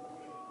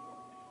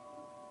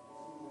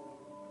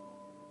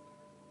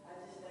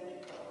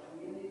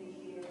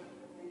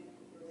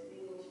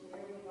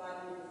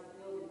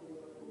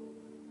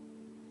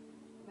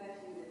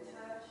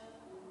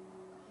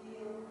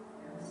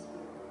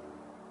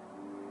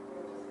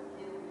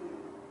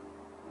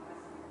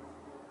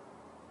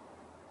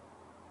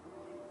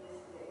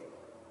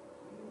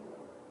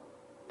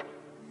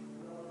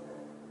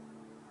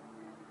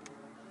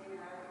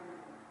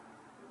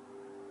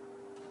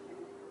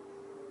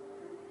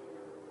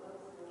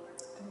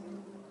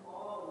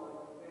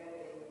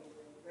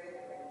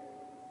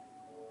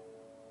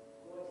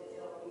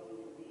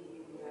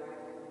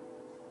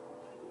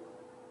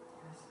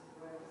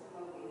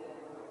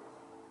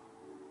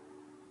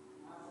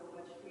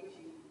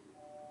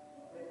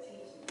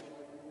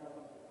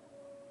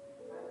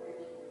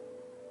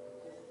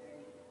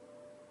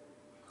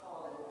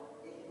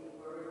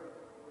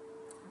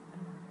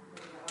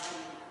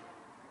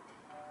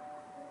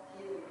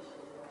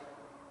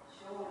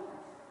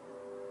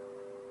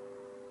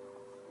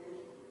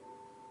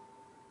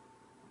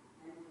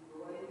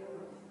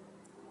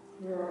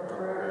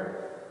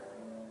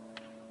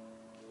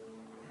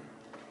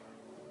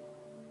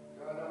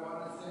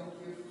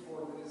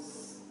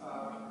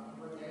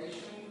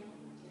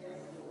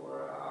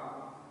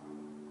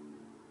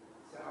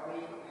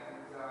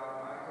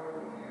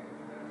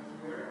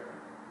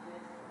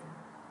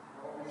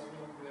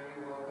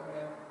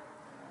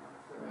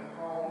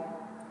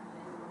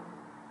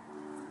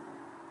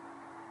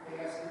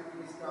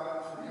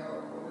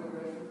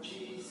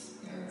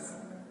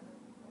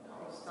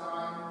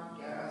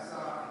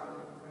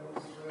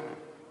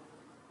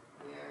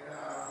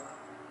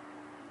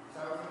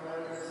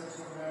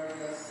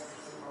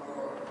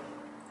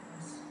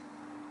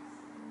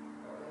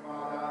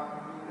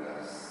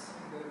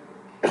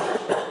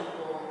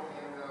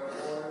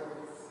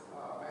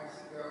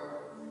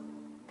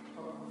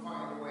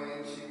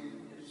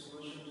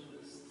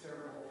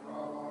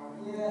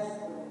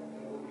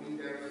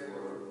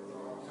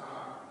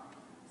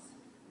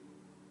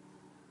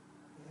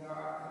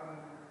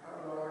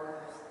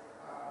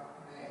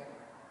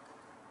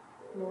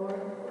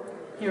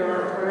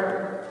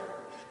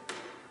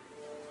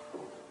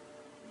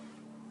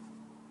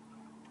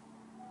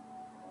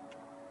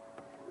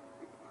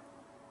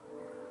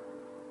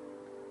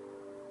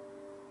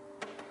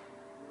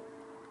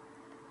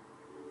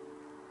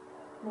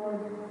Lord,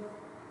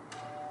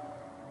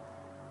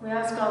 we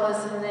ask all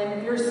this in the name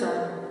of your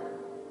Son,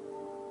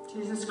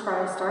 Jesus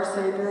Christ, our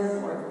Savior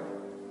and Lord.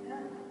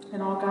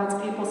 And all God's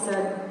people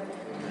said,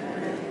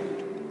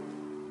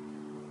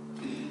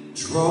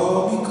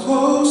 draw me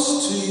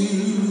close to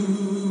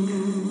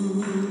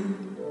you.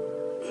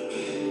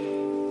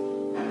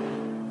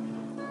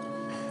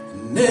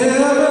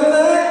 Never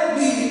let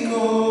me go.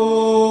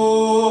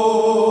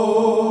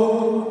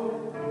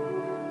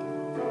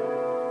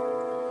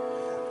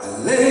 I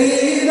lay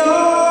it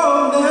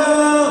all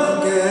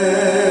down again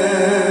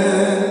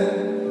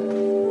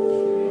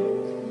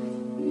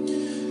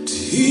to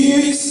hear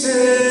you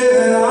say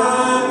that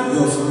I'm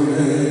your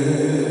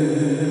friend.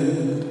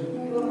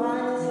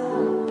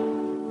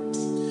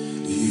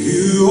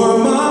 You are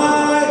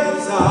my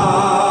desire.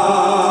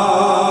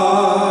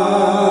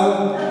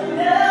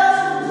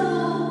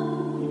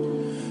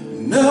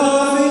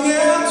 Nothing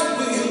else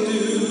will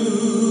do.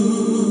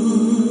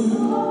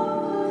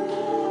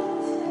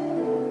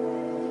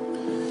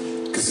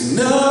 'Cause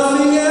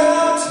nothing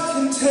else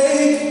can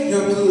take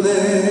your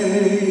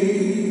place.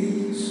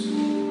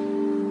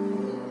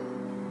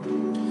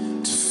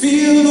 To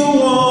feel the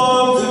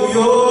warmth of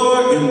your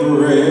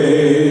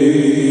embrace.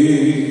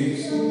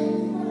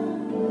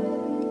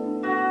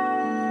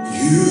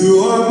 You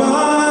are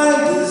my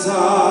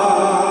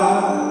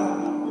desire.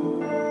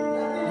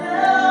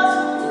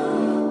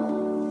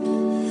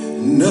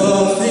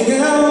 Nothing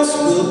else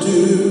will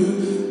do.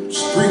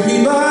 Just bring me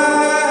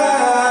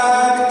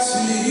back to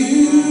you.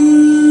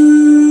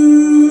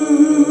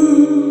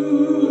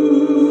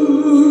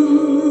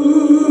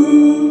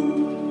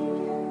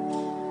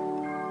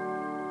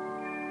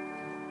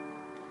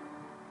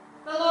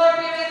 the Lord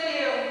be with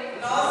you.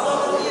 And also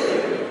with you.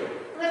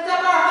 Lift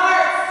up our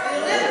hearts. We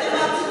lift them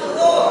up to the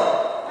Lord.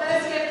 Let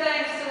us give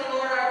thanks to the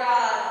Lord our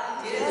God.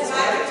 It is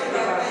right to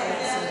our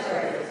thanks and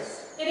praise.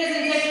 It is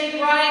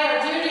indeed right, our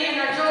duty and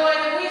our joy,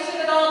 that we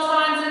should at all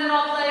times and in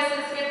all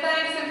places give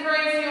thanks and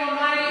praise to you,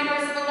 Almighty and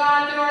merciful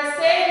God, through our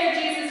Savior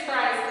Jesus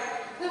Christ,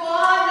 who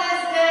on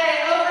this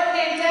day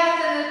overcame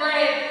death and the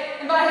grave,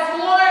 and by his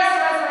glorious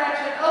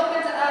resurrection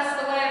opened to us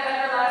the way of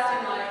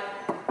everlasting life.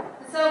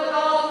 And so with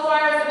all the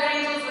choirs of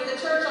angels, with the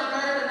church on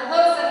earth and the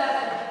hosts of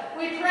heaven,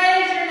 we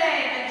praise your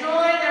name and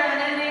join their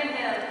unending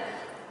hymn.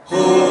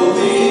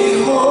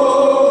 Holy,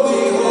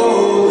 holy,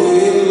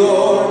 holy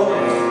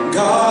Lord,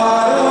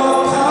 God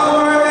of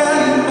power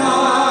and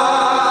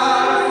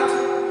might,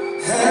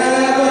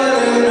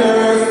 heaven and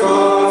earth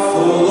are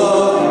full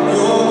of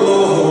your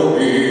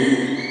glory.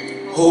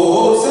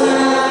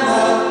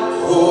 Hosanna,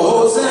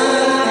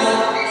 Hosanna,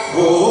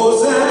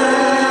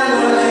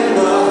 Hosanna in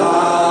the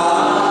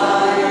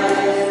highest.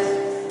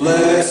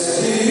 Blessed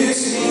is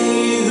he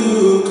who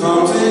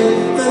comes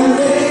in the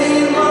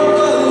name of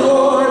the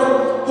Lord.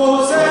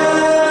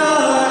 Hosanna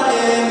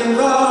in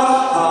the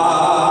highest.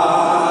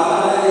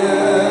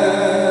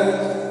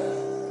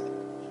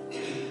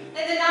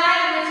 In the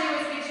night in which he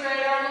was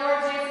betrayed, our Lord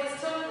Jesus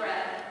took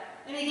bread,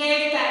 and he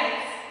gave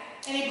thanks,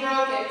 and he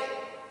broke it,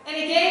 and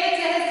he gave it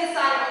to his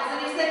disciples, and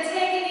he said,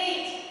 "Take and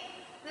eat.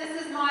 This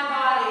is my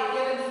body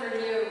given for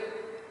you.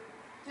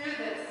 Do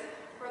this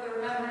for the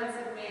remembrance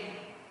of me."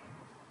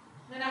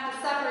 Then after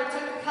supper, he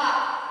took the cup,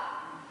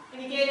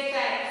 and he gave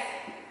thanks,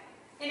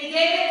 and he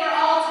gave it for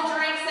all to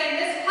drink, saying,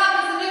 "This cup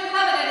is the new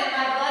covenant in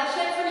my blood,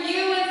 shed for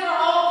you and for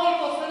all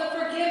people for the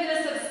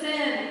forgiveness of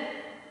sin.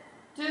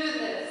 Do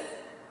this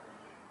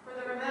for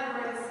the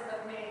remembrance of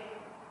me."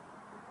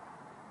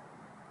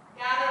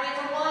 Gathered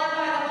into one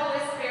by the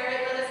Holy Spirit,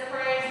 let us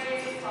pray as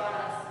Jesus taught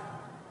us.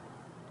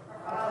 Our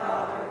Father,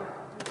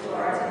 who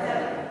art in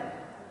heaven,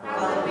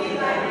 hallowed be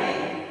thy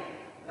name.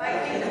 Thy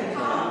kingdom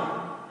come,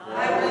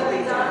 thy will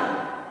be done,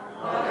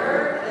 on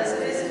earth as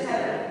it is in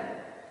heaven.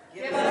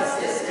 Give us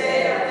this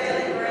day our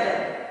daily bread,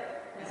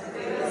 and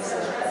forgive us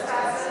our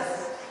trespasses,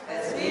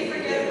 as we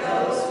forgive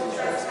those who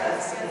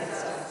trespass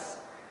against us.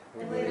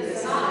 And lead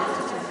us not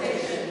into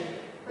temptation,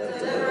 but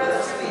deliver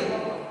us from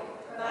evil.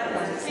 For thine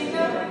is the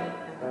kingdom,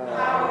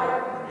 power,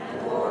 and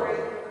glory,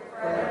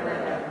 forever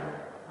and ever.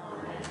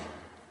 Amen.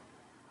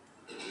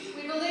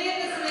 We believe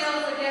this meal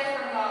is a gift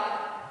from God,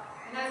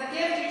 and as a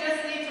gift you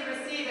just need to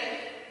receive it.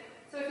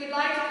 So if you'd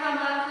like to come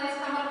up, please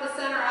come up the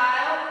center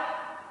aisle.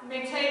 You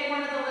may take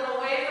one of the little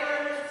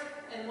wafers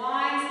and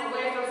wines, the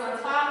wafers on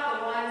top,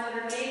 the wines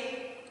underneath.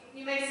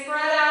 You may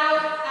spread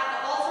out at the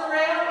altar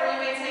rail, or you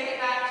may take it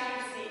back to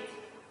your seat.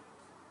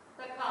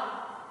 But come,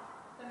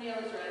 the meal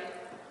is ready.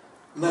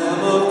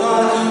 Lamb of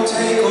God, you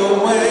take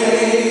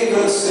away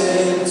the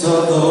sins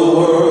of the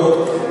world.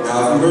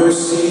 Have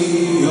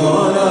mercy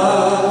on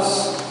us.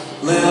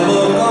 Lamb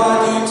of God,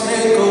 you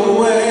take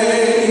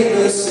away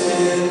the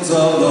sins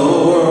of the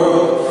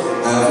world.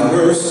 Have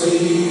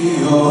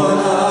mercy on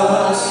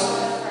us.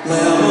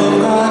 Lamb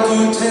of God,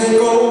 you take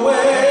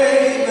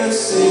away the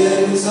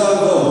sins of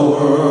the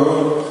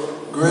world.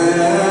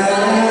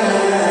 Grant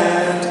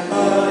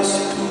us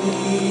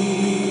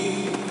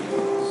peace.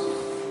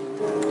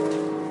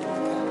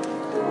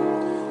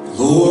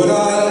 Lord,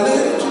 I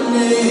lift your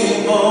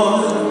name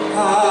on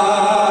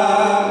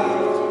high.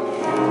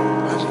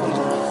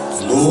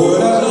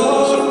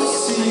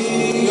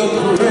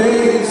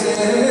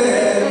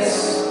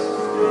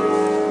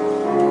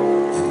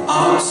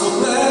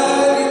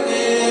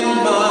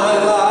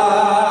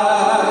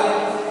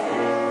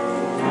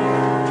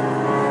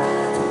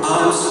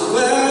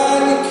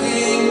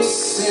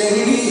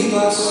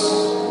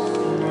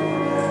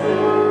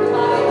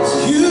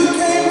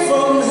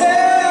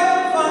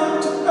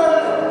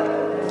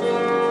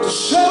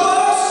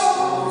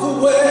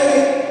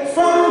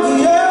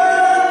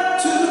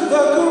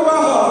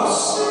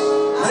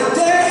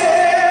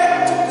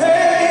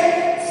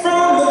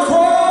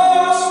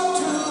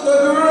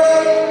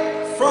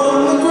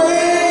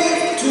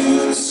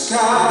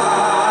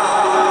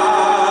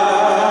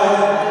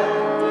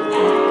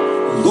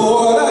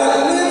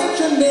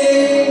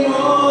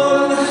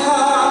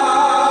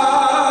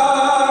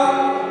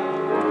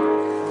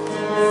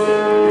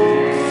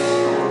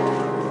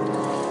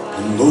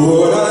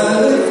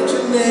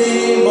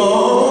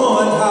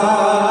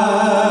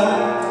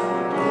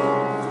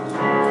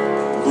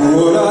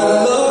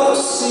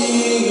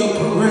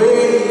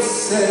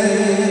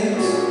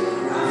 says,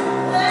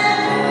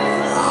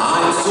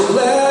 I'm so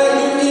glad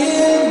you're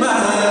in my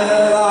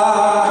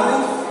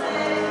life,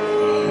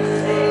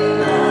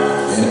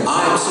 and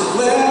I'm so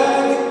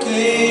glad you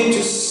came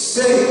to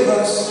save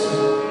us.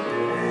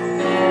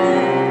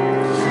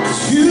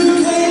 'Cause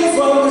you came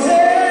from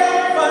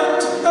heaven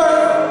to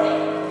earth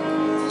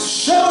to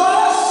show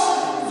us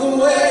the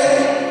way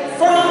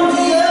from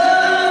the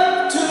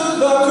earth to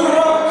the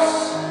cross.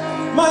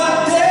 My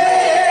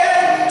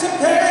debt to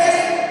pay,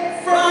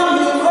 from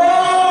the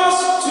cross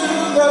to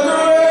the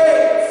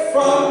grave,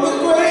 from the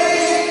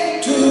grave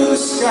to the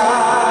sky.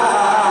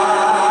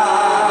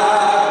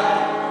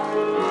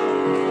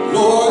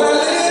 Lord, I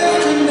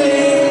lift your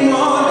name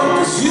on,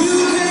 'cause you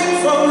came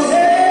from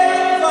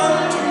heaven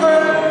to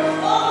earth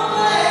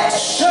to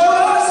show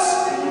us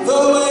the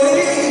way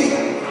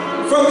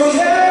from the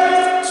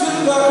earth to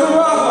the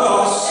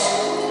cross.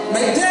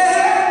 My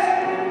debt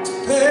to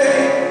pay,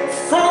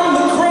 from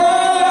the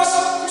cross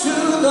to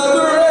the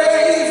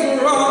grave,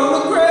 from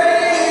the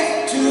grave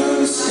to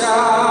the sky.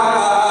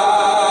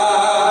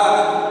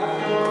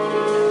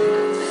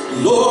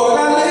 Lord,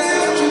 I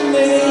lift your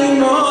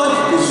name on,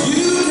 'cause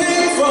you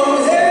came from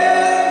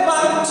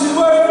heaven to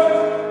earth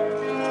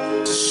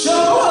to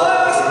show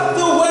us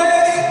the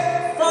way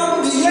from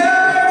the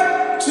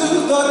earth to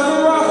the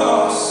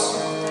cross.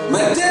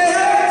 My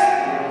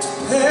debt to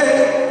pay,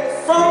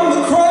 from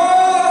the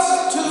cross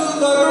to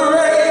the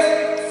grave,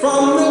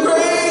 from the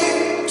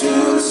grave to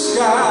the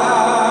sky.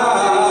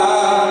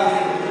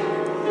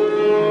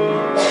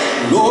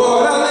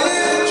 Lord, I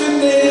lift your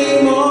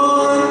name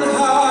on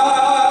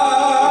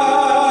high.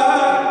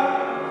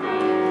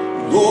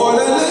 Lord,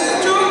 I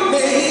lift your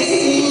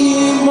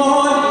name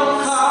on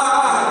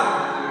high.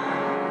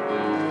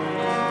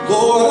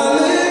 Lord, I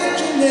lift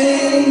your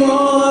name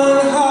on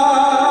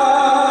high.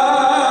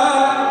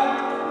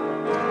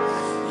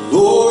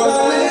 Lord, I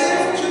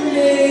lift your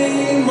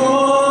name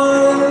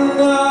on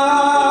high.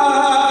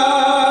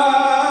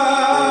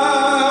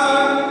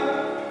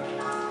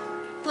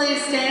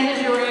 Please stand as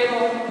you're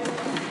able.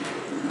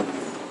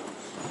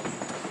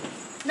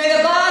 May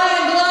the body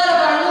and blood of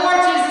our Lord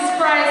Jesus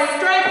Christ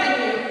strengthen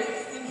you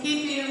and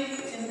keep you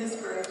in his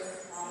grace.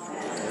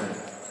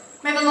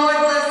 May the Lord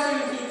bless you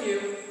and keep you.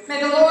 May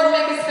the Lord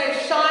make his face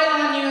shine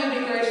on you and be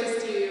gracious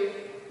to you.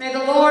 May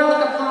the Lord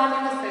look upon you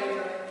with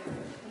favor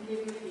and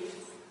give you peace.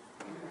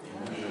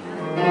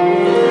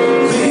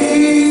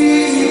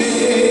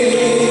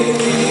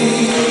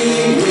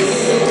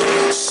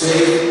 Leading,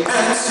 safe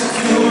and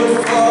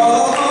secure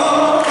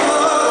far.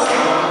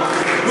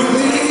 We're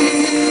leading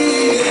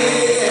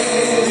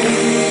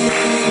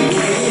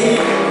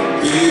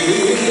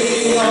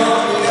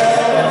on the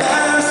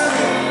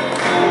everlasting.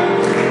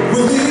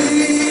 We're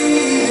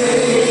leading,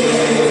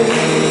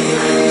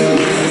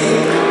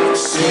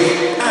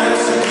 safe and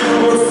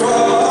secure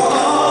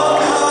far.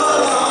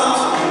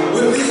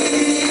 We're leading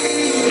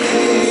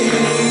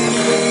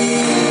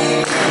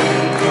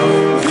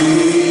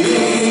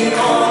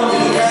on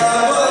the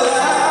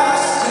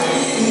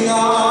everlasting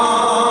arms.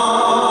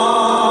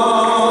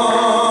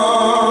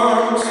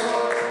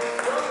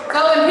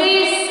 Go in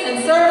peace and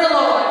serve the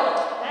Lord.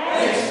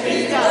 Thanks be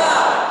to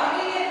God. Can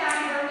we get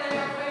happy birthday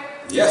real quick?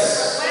 Yes.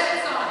 When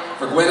it's on you.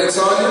 For Gwen and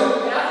Sonia?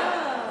 Yeah.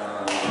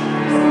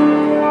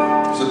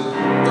 So,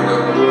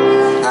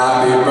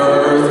 happy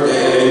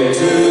birthday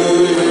to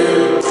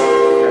you.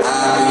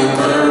 Happy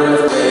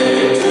birthday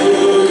to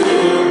you.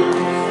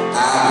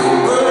 Happy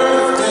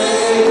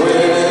birthday,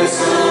 Gwen and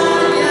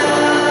Sonia.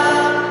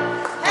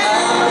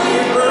 Happy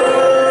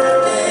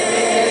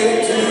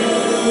birthday to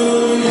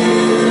you.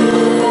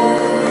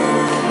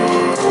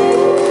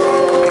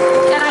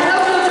 And I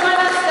hope you'll join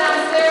us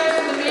downstairs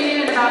for the meeting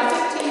in about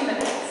 15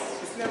 minutes.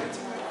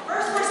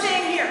 First, we're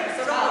staying here,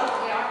 so don't go.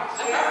 We are.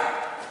 Okay.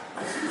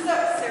 So,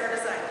 Sarah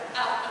decided.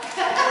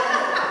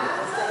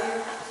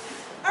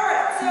 All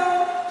right, so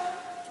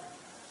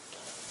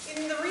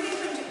in the reading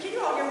from, can you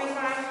all hear me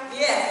fine?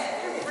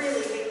 Yes. I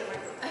really hate the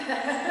microphone.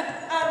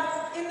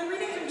 In the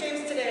reading from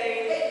James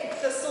today,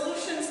 the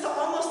solutions to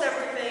almost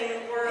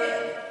everything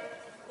were,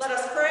 let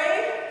us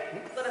pray,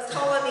 let us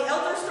call on the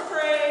elders to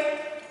pray,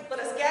 let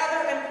us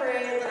gather and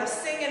pray, let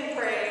us sing and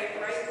pray,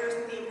 right? There's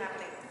a theme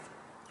happening.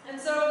 And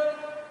so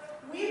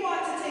we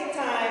want to take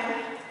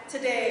time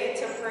today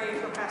to pray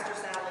for Pastor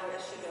Sally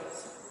as she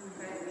goes.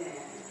 Okay?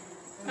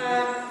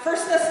 1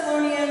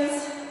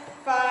 Thessalonians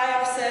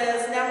 5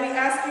 says, now we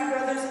ask you,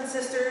 brothers and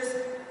sisters,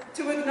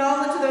 to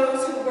acknowledge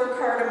those who work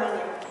hard among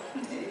you,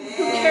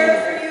 who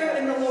care for you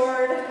in the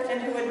Lord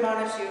and who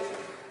admonish you.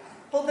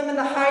 Hold them in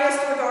the highest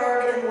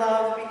regard and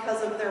love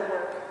because of their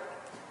work.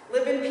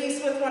 Live in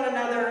peace with one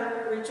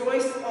another,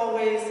 rejoice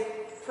always,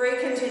 pray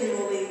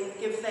continually,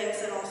 give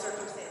thanks in all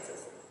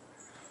circumstances.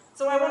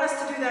 So I want us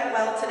to do that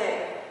well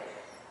today.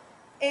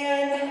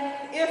 And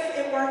if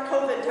it weren't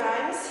COVID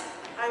times,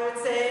 I would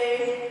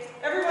say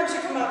everyone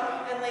should come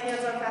up and lay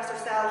hands on Pastor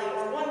Sally,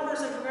 or one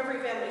person from every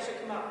family should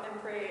come up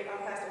and pray on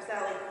Pastor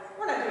Sally.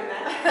 We're not doing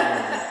that.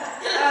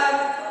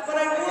 But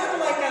I would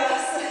like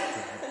us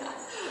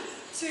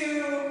to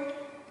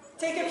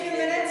take a few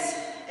minutes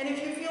And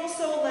if you feel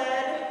so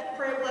led,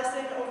 pray a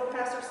blessing over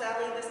Pastor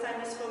Sally. This time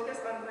is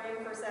focused on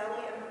praying for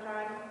Sally and her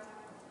time.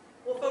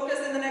 We'll focus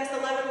in the next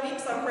 11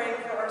 weeks on praying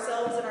for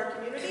ourselves and our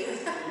community.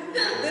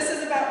 This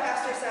is about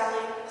Pastor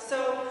Sally.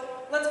 So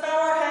let's bow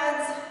our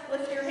heads,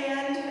 lift your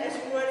hand as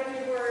you would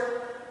if you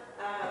were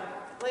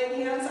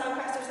laying hands on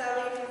Pastor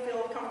Sally, if you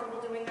feel comfortable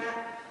doing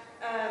that.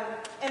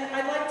 And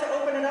I'd like to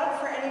open it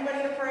up for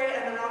anybody to pray,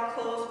 and then I'll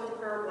close with a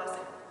prayer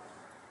blessing.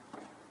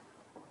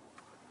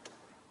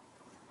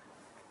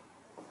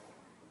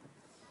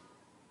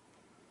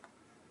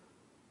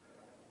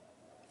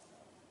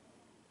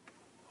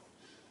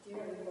 Dear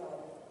Heavenly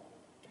Father,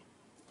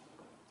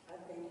 I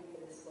thank you for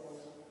this soul.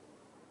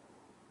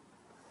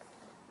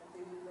 I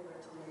thank you for her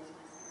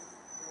tenaciousness,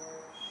 for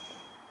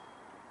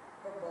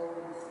her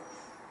boldness,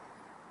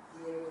 to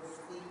be able to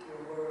speak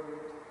your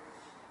word.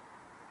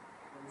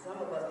 And some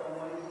of us don't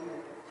want to hear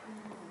it.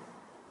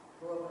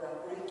 Lord, but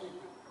I thank you,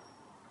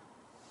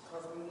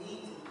 because we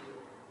need to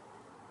hear it.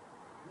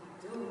 We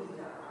do need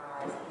our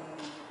eyes,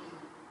 hands,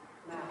 feet,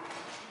 mouth.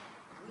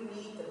 We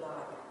need the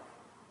body.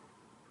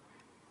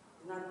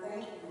 And I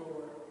thank you,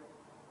 Lord,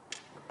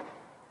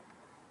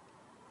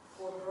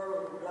 for her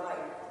life.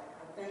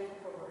 I thank you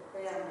for her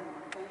family.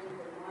 I thank you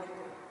for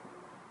Michael.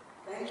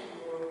 Thank you,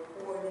 Lord,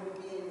 for him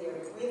being there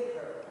with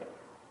her,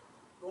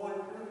 going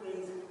through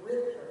things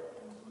with her.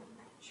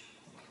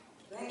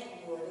 Thank you,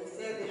 Lord. They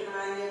said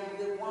behind every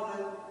good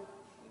woman,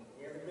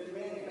 there's a good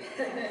man.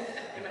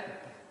 Amen.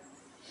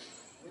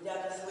 We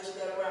got to switch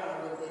that around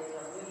a little bit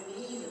because we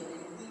need him.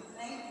 And we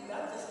thank you. I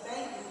just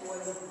thank you for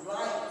his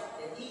light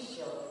that he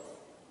shows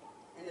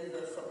and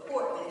the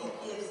support that he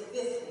gives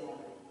this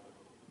woman.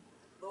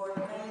 Lord,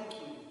 thank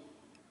you.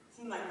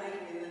 Seems like thank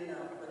you isn't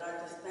enough, but I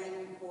just thank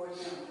you for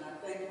him, and I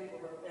thank you for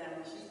her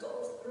family. She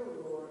goes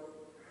through, Lord.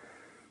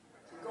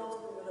 She goes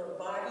through with her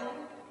body.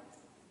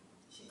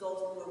 She goes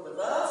through with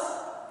us.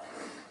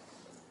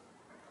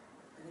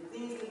 And the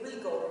things that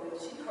we go through,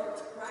 she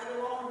hurts right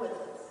along with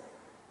us.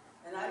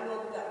 And I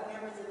know we got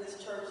members of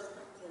this church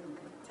to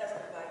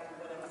testify to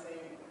what I'm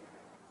saying.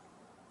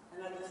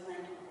 And I just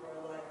thank you for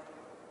her life.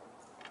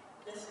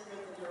 Just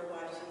strengthen her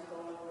while she's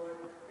going, Lord,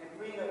 and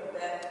bring her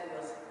back to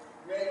us,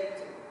 ready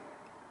to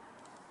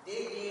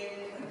dig in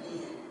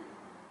again.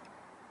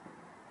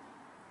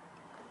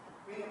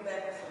 Bring her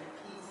back with some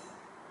peace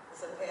that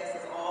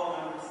surpasses all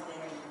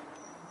understanding.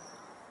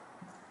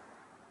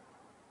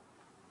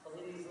 Because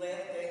in these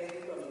last days,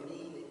 we're going to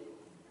need it.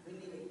 We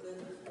need a good,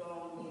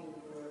 strong leader,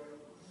 Lord.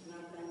 And I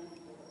thank you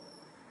for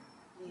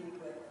being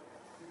what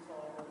you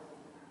call her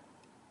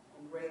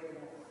and brave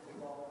enough to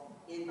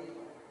walk in the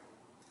light.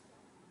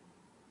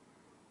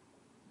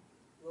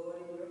 Lord,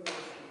 in your mercy.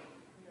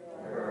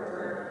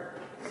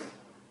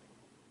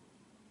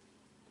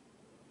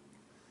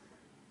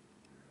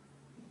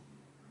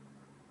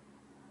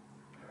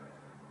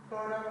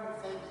 Lord, I want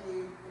to thank you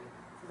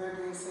for there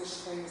being such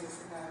things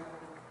as that.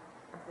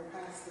 For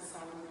Pastor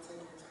Solomon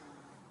taking time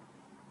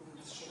and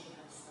strengthening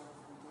herself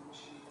and do what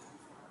she needs to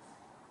do for us.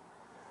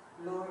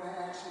 Lord,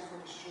 I ask you for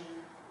the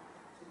strength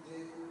to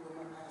do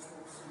what my pastor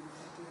was saying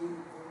to do,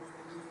 those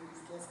that use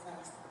these guest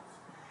pastors.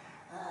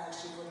 I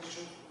ask you for the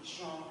strength to be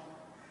strong.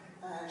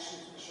 I ask you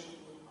for the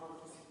strength to be a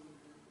purpose in you.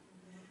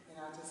 And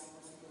I just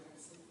once again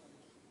say thank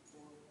you,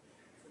 Lord,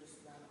 for this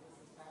battle,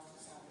 for Pastor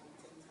Solomon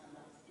taking time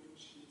out to do what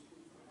she needs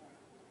to do for her.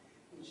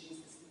 In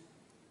Jesus' name.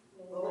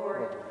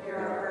 Lord, hear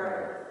our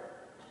prayer.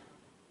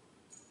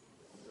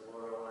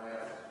 Lord, I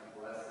ask you to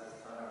bless this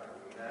time that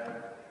we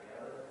have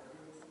together,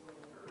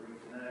 to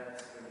reconnect,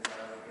 spend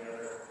time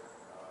together,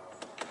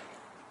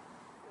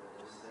 and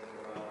just think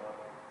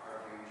about our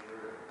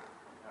future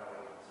and how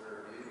we can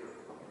serve you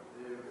and what we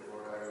do.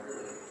 Lord, I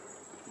really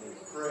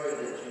pray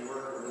that you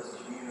work with this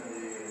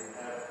community and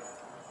have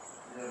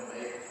them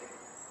make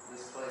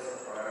this place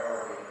a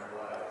priority in their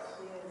lives.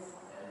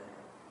 And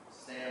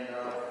stand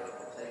up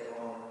and take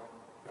on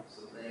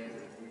some things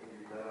that need to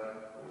be done.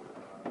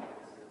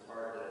 It's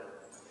hard to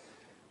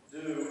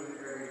do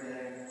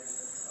everything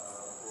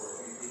for a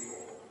few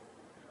people.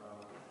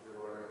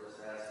 Lord, I just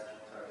ask that you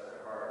touch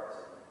their hearts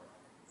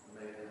and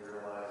make them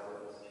realize what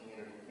this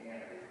community can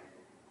be,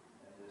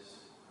 and just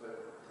put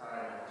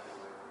time into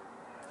it,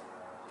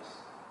 and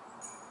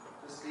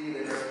just be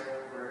there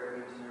for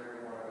each and every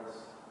one of us.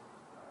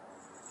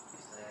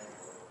 Just thank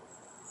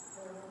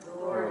you,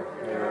 Lord,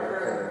 hear our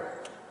prayer.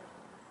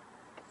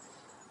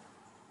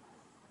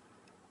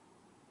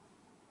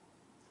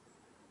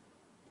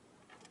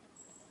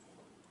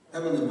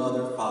 Heavenly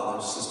Mother,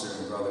 Father, sister,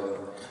 and brother,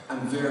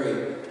 I'm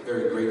very,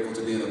 very grateful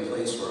to be in a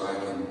place where I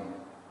can,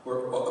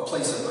 a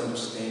place of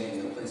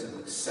understanding, a place of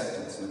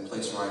acceptance, and a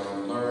place where I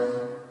can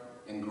learn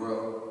and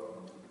grow.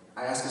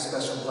 I ask a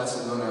special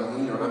blessing on our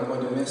leader. I'm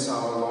going to miss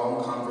our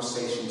long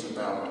conversations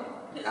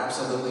about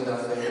absolutely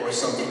nothing or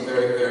something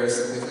very, very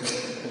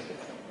significant.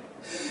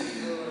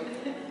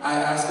 I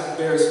ask a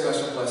very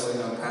special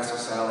blessing on Pastor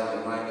Sally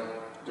and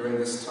Mike during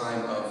this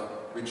time of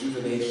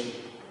rejuvenation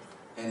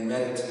and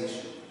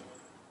meditation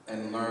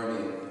and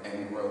learning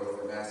and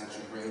growth, and ask that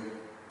you bring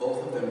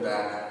both of them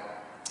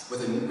back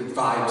with a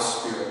revived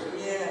spirit,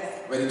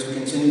 Yes. ready to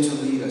continue to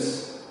lead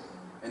us,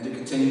 and to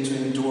continue to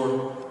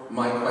endure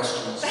my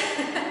questions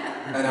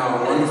and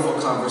our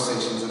wonderful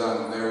conversations that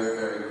I'm very,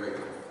 very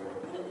grateful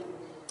for.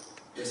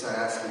 This I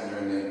ask in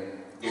your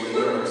name. Lord, in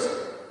your mercy.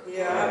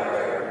 Yeah, I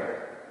pray.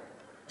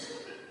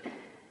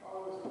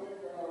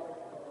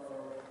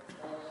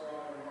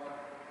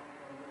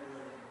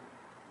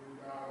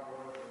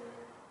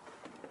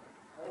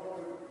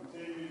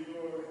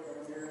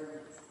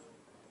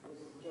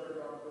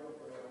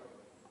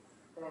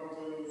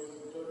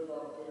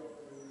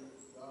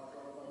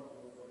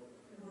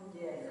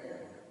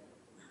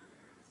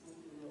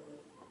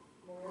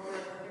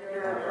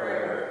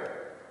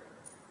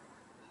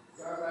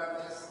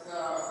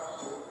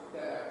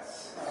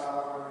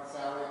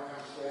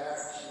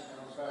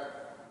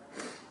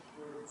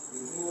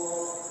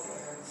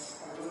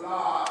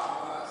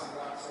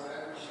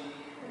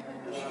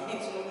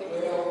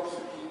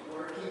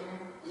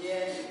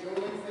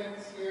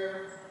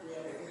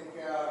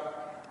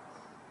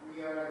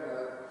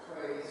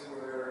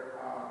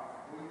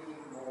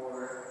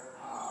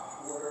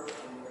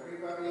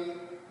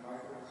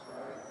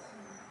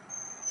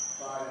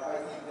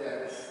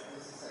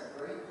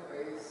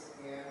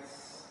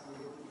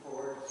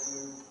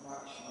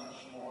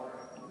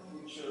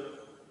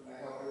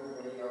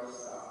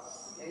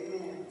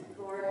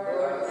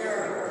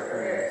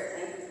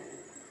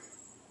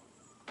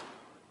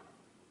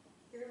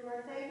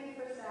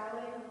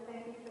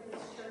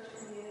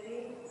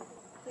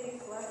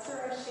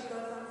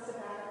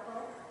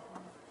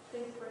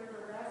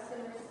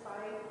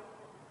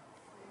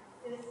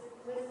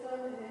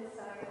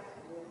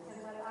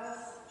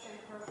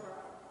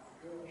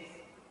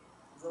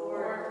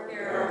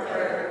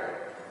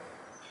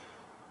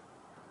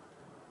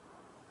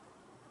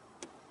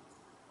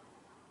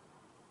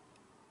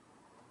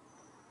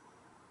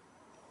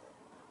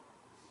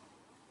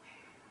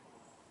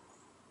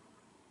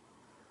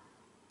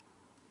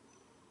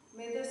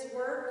 May this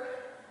work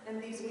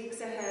and these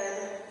weeks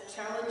ahead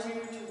challenge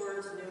you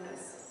towards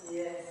newness.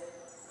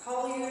 Yes.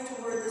 Call you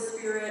toward the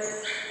Spirit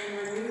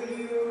and renew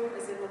you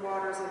as in the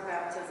waters of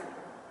baptism.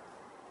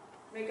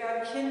 May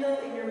God kindle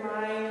in your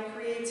mind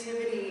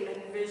creativity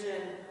and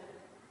vision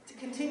to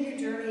continue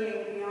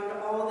journeying beyond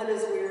all that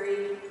is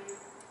weary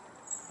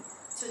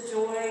to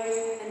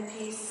joy and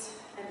peace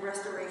and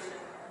restoration.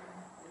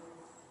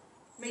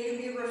 May you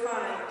be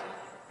refined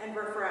and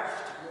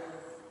refreshed.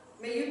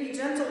 May you be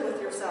gentle with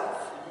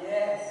yourself.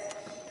 Yes.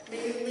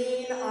 May you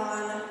lean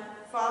on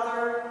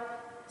Father,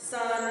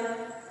 Son,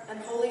 and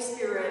Holy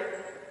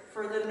Spirit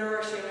for the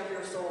nourishing of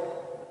your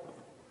soul.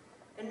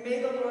 And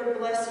may the Lord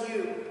bless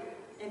you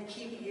and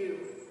keep you.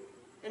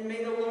 And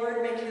may the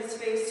Lord make his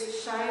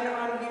face shine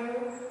on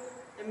you.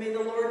 And may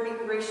the Lord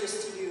be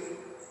gracious to you.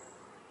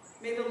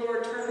 May the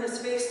Lord turn his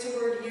face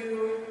toward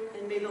you.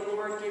 And may the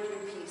Lord give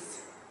you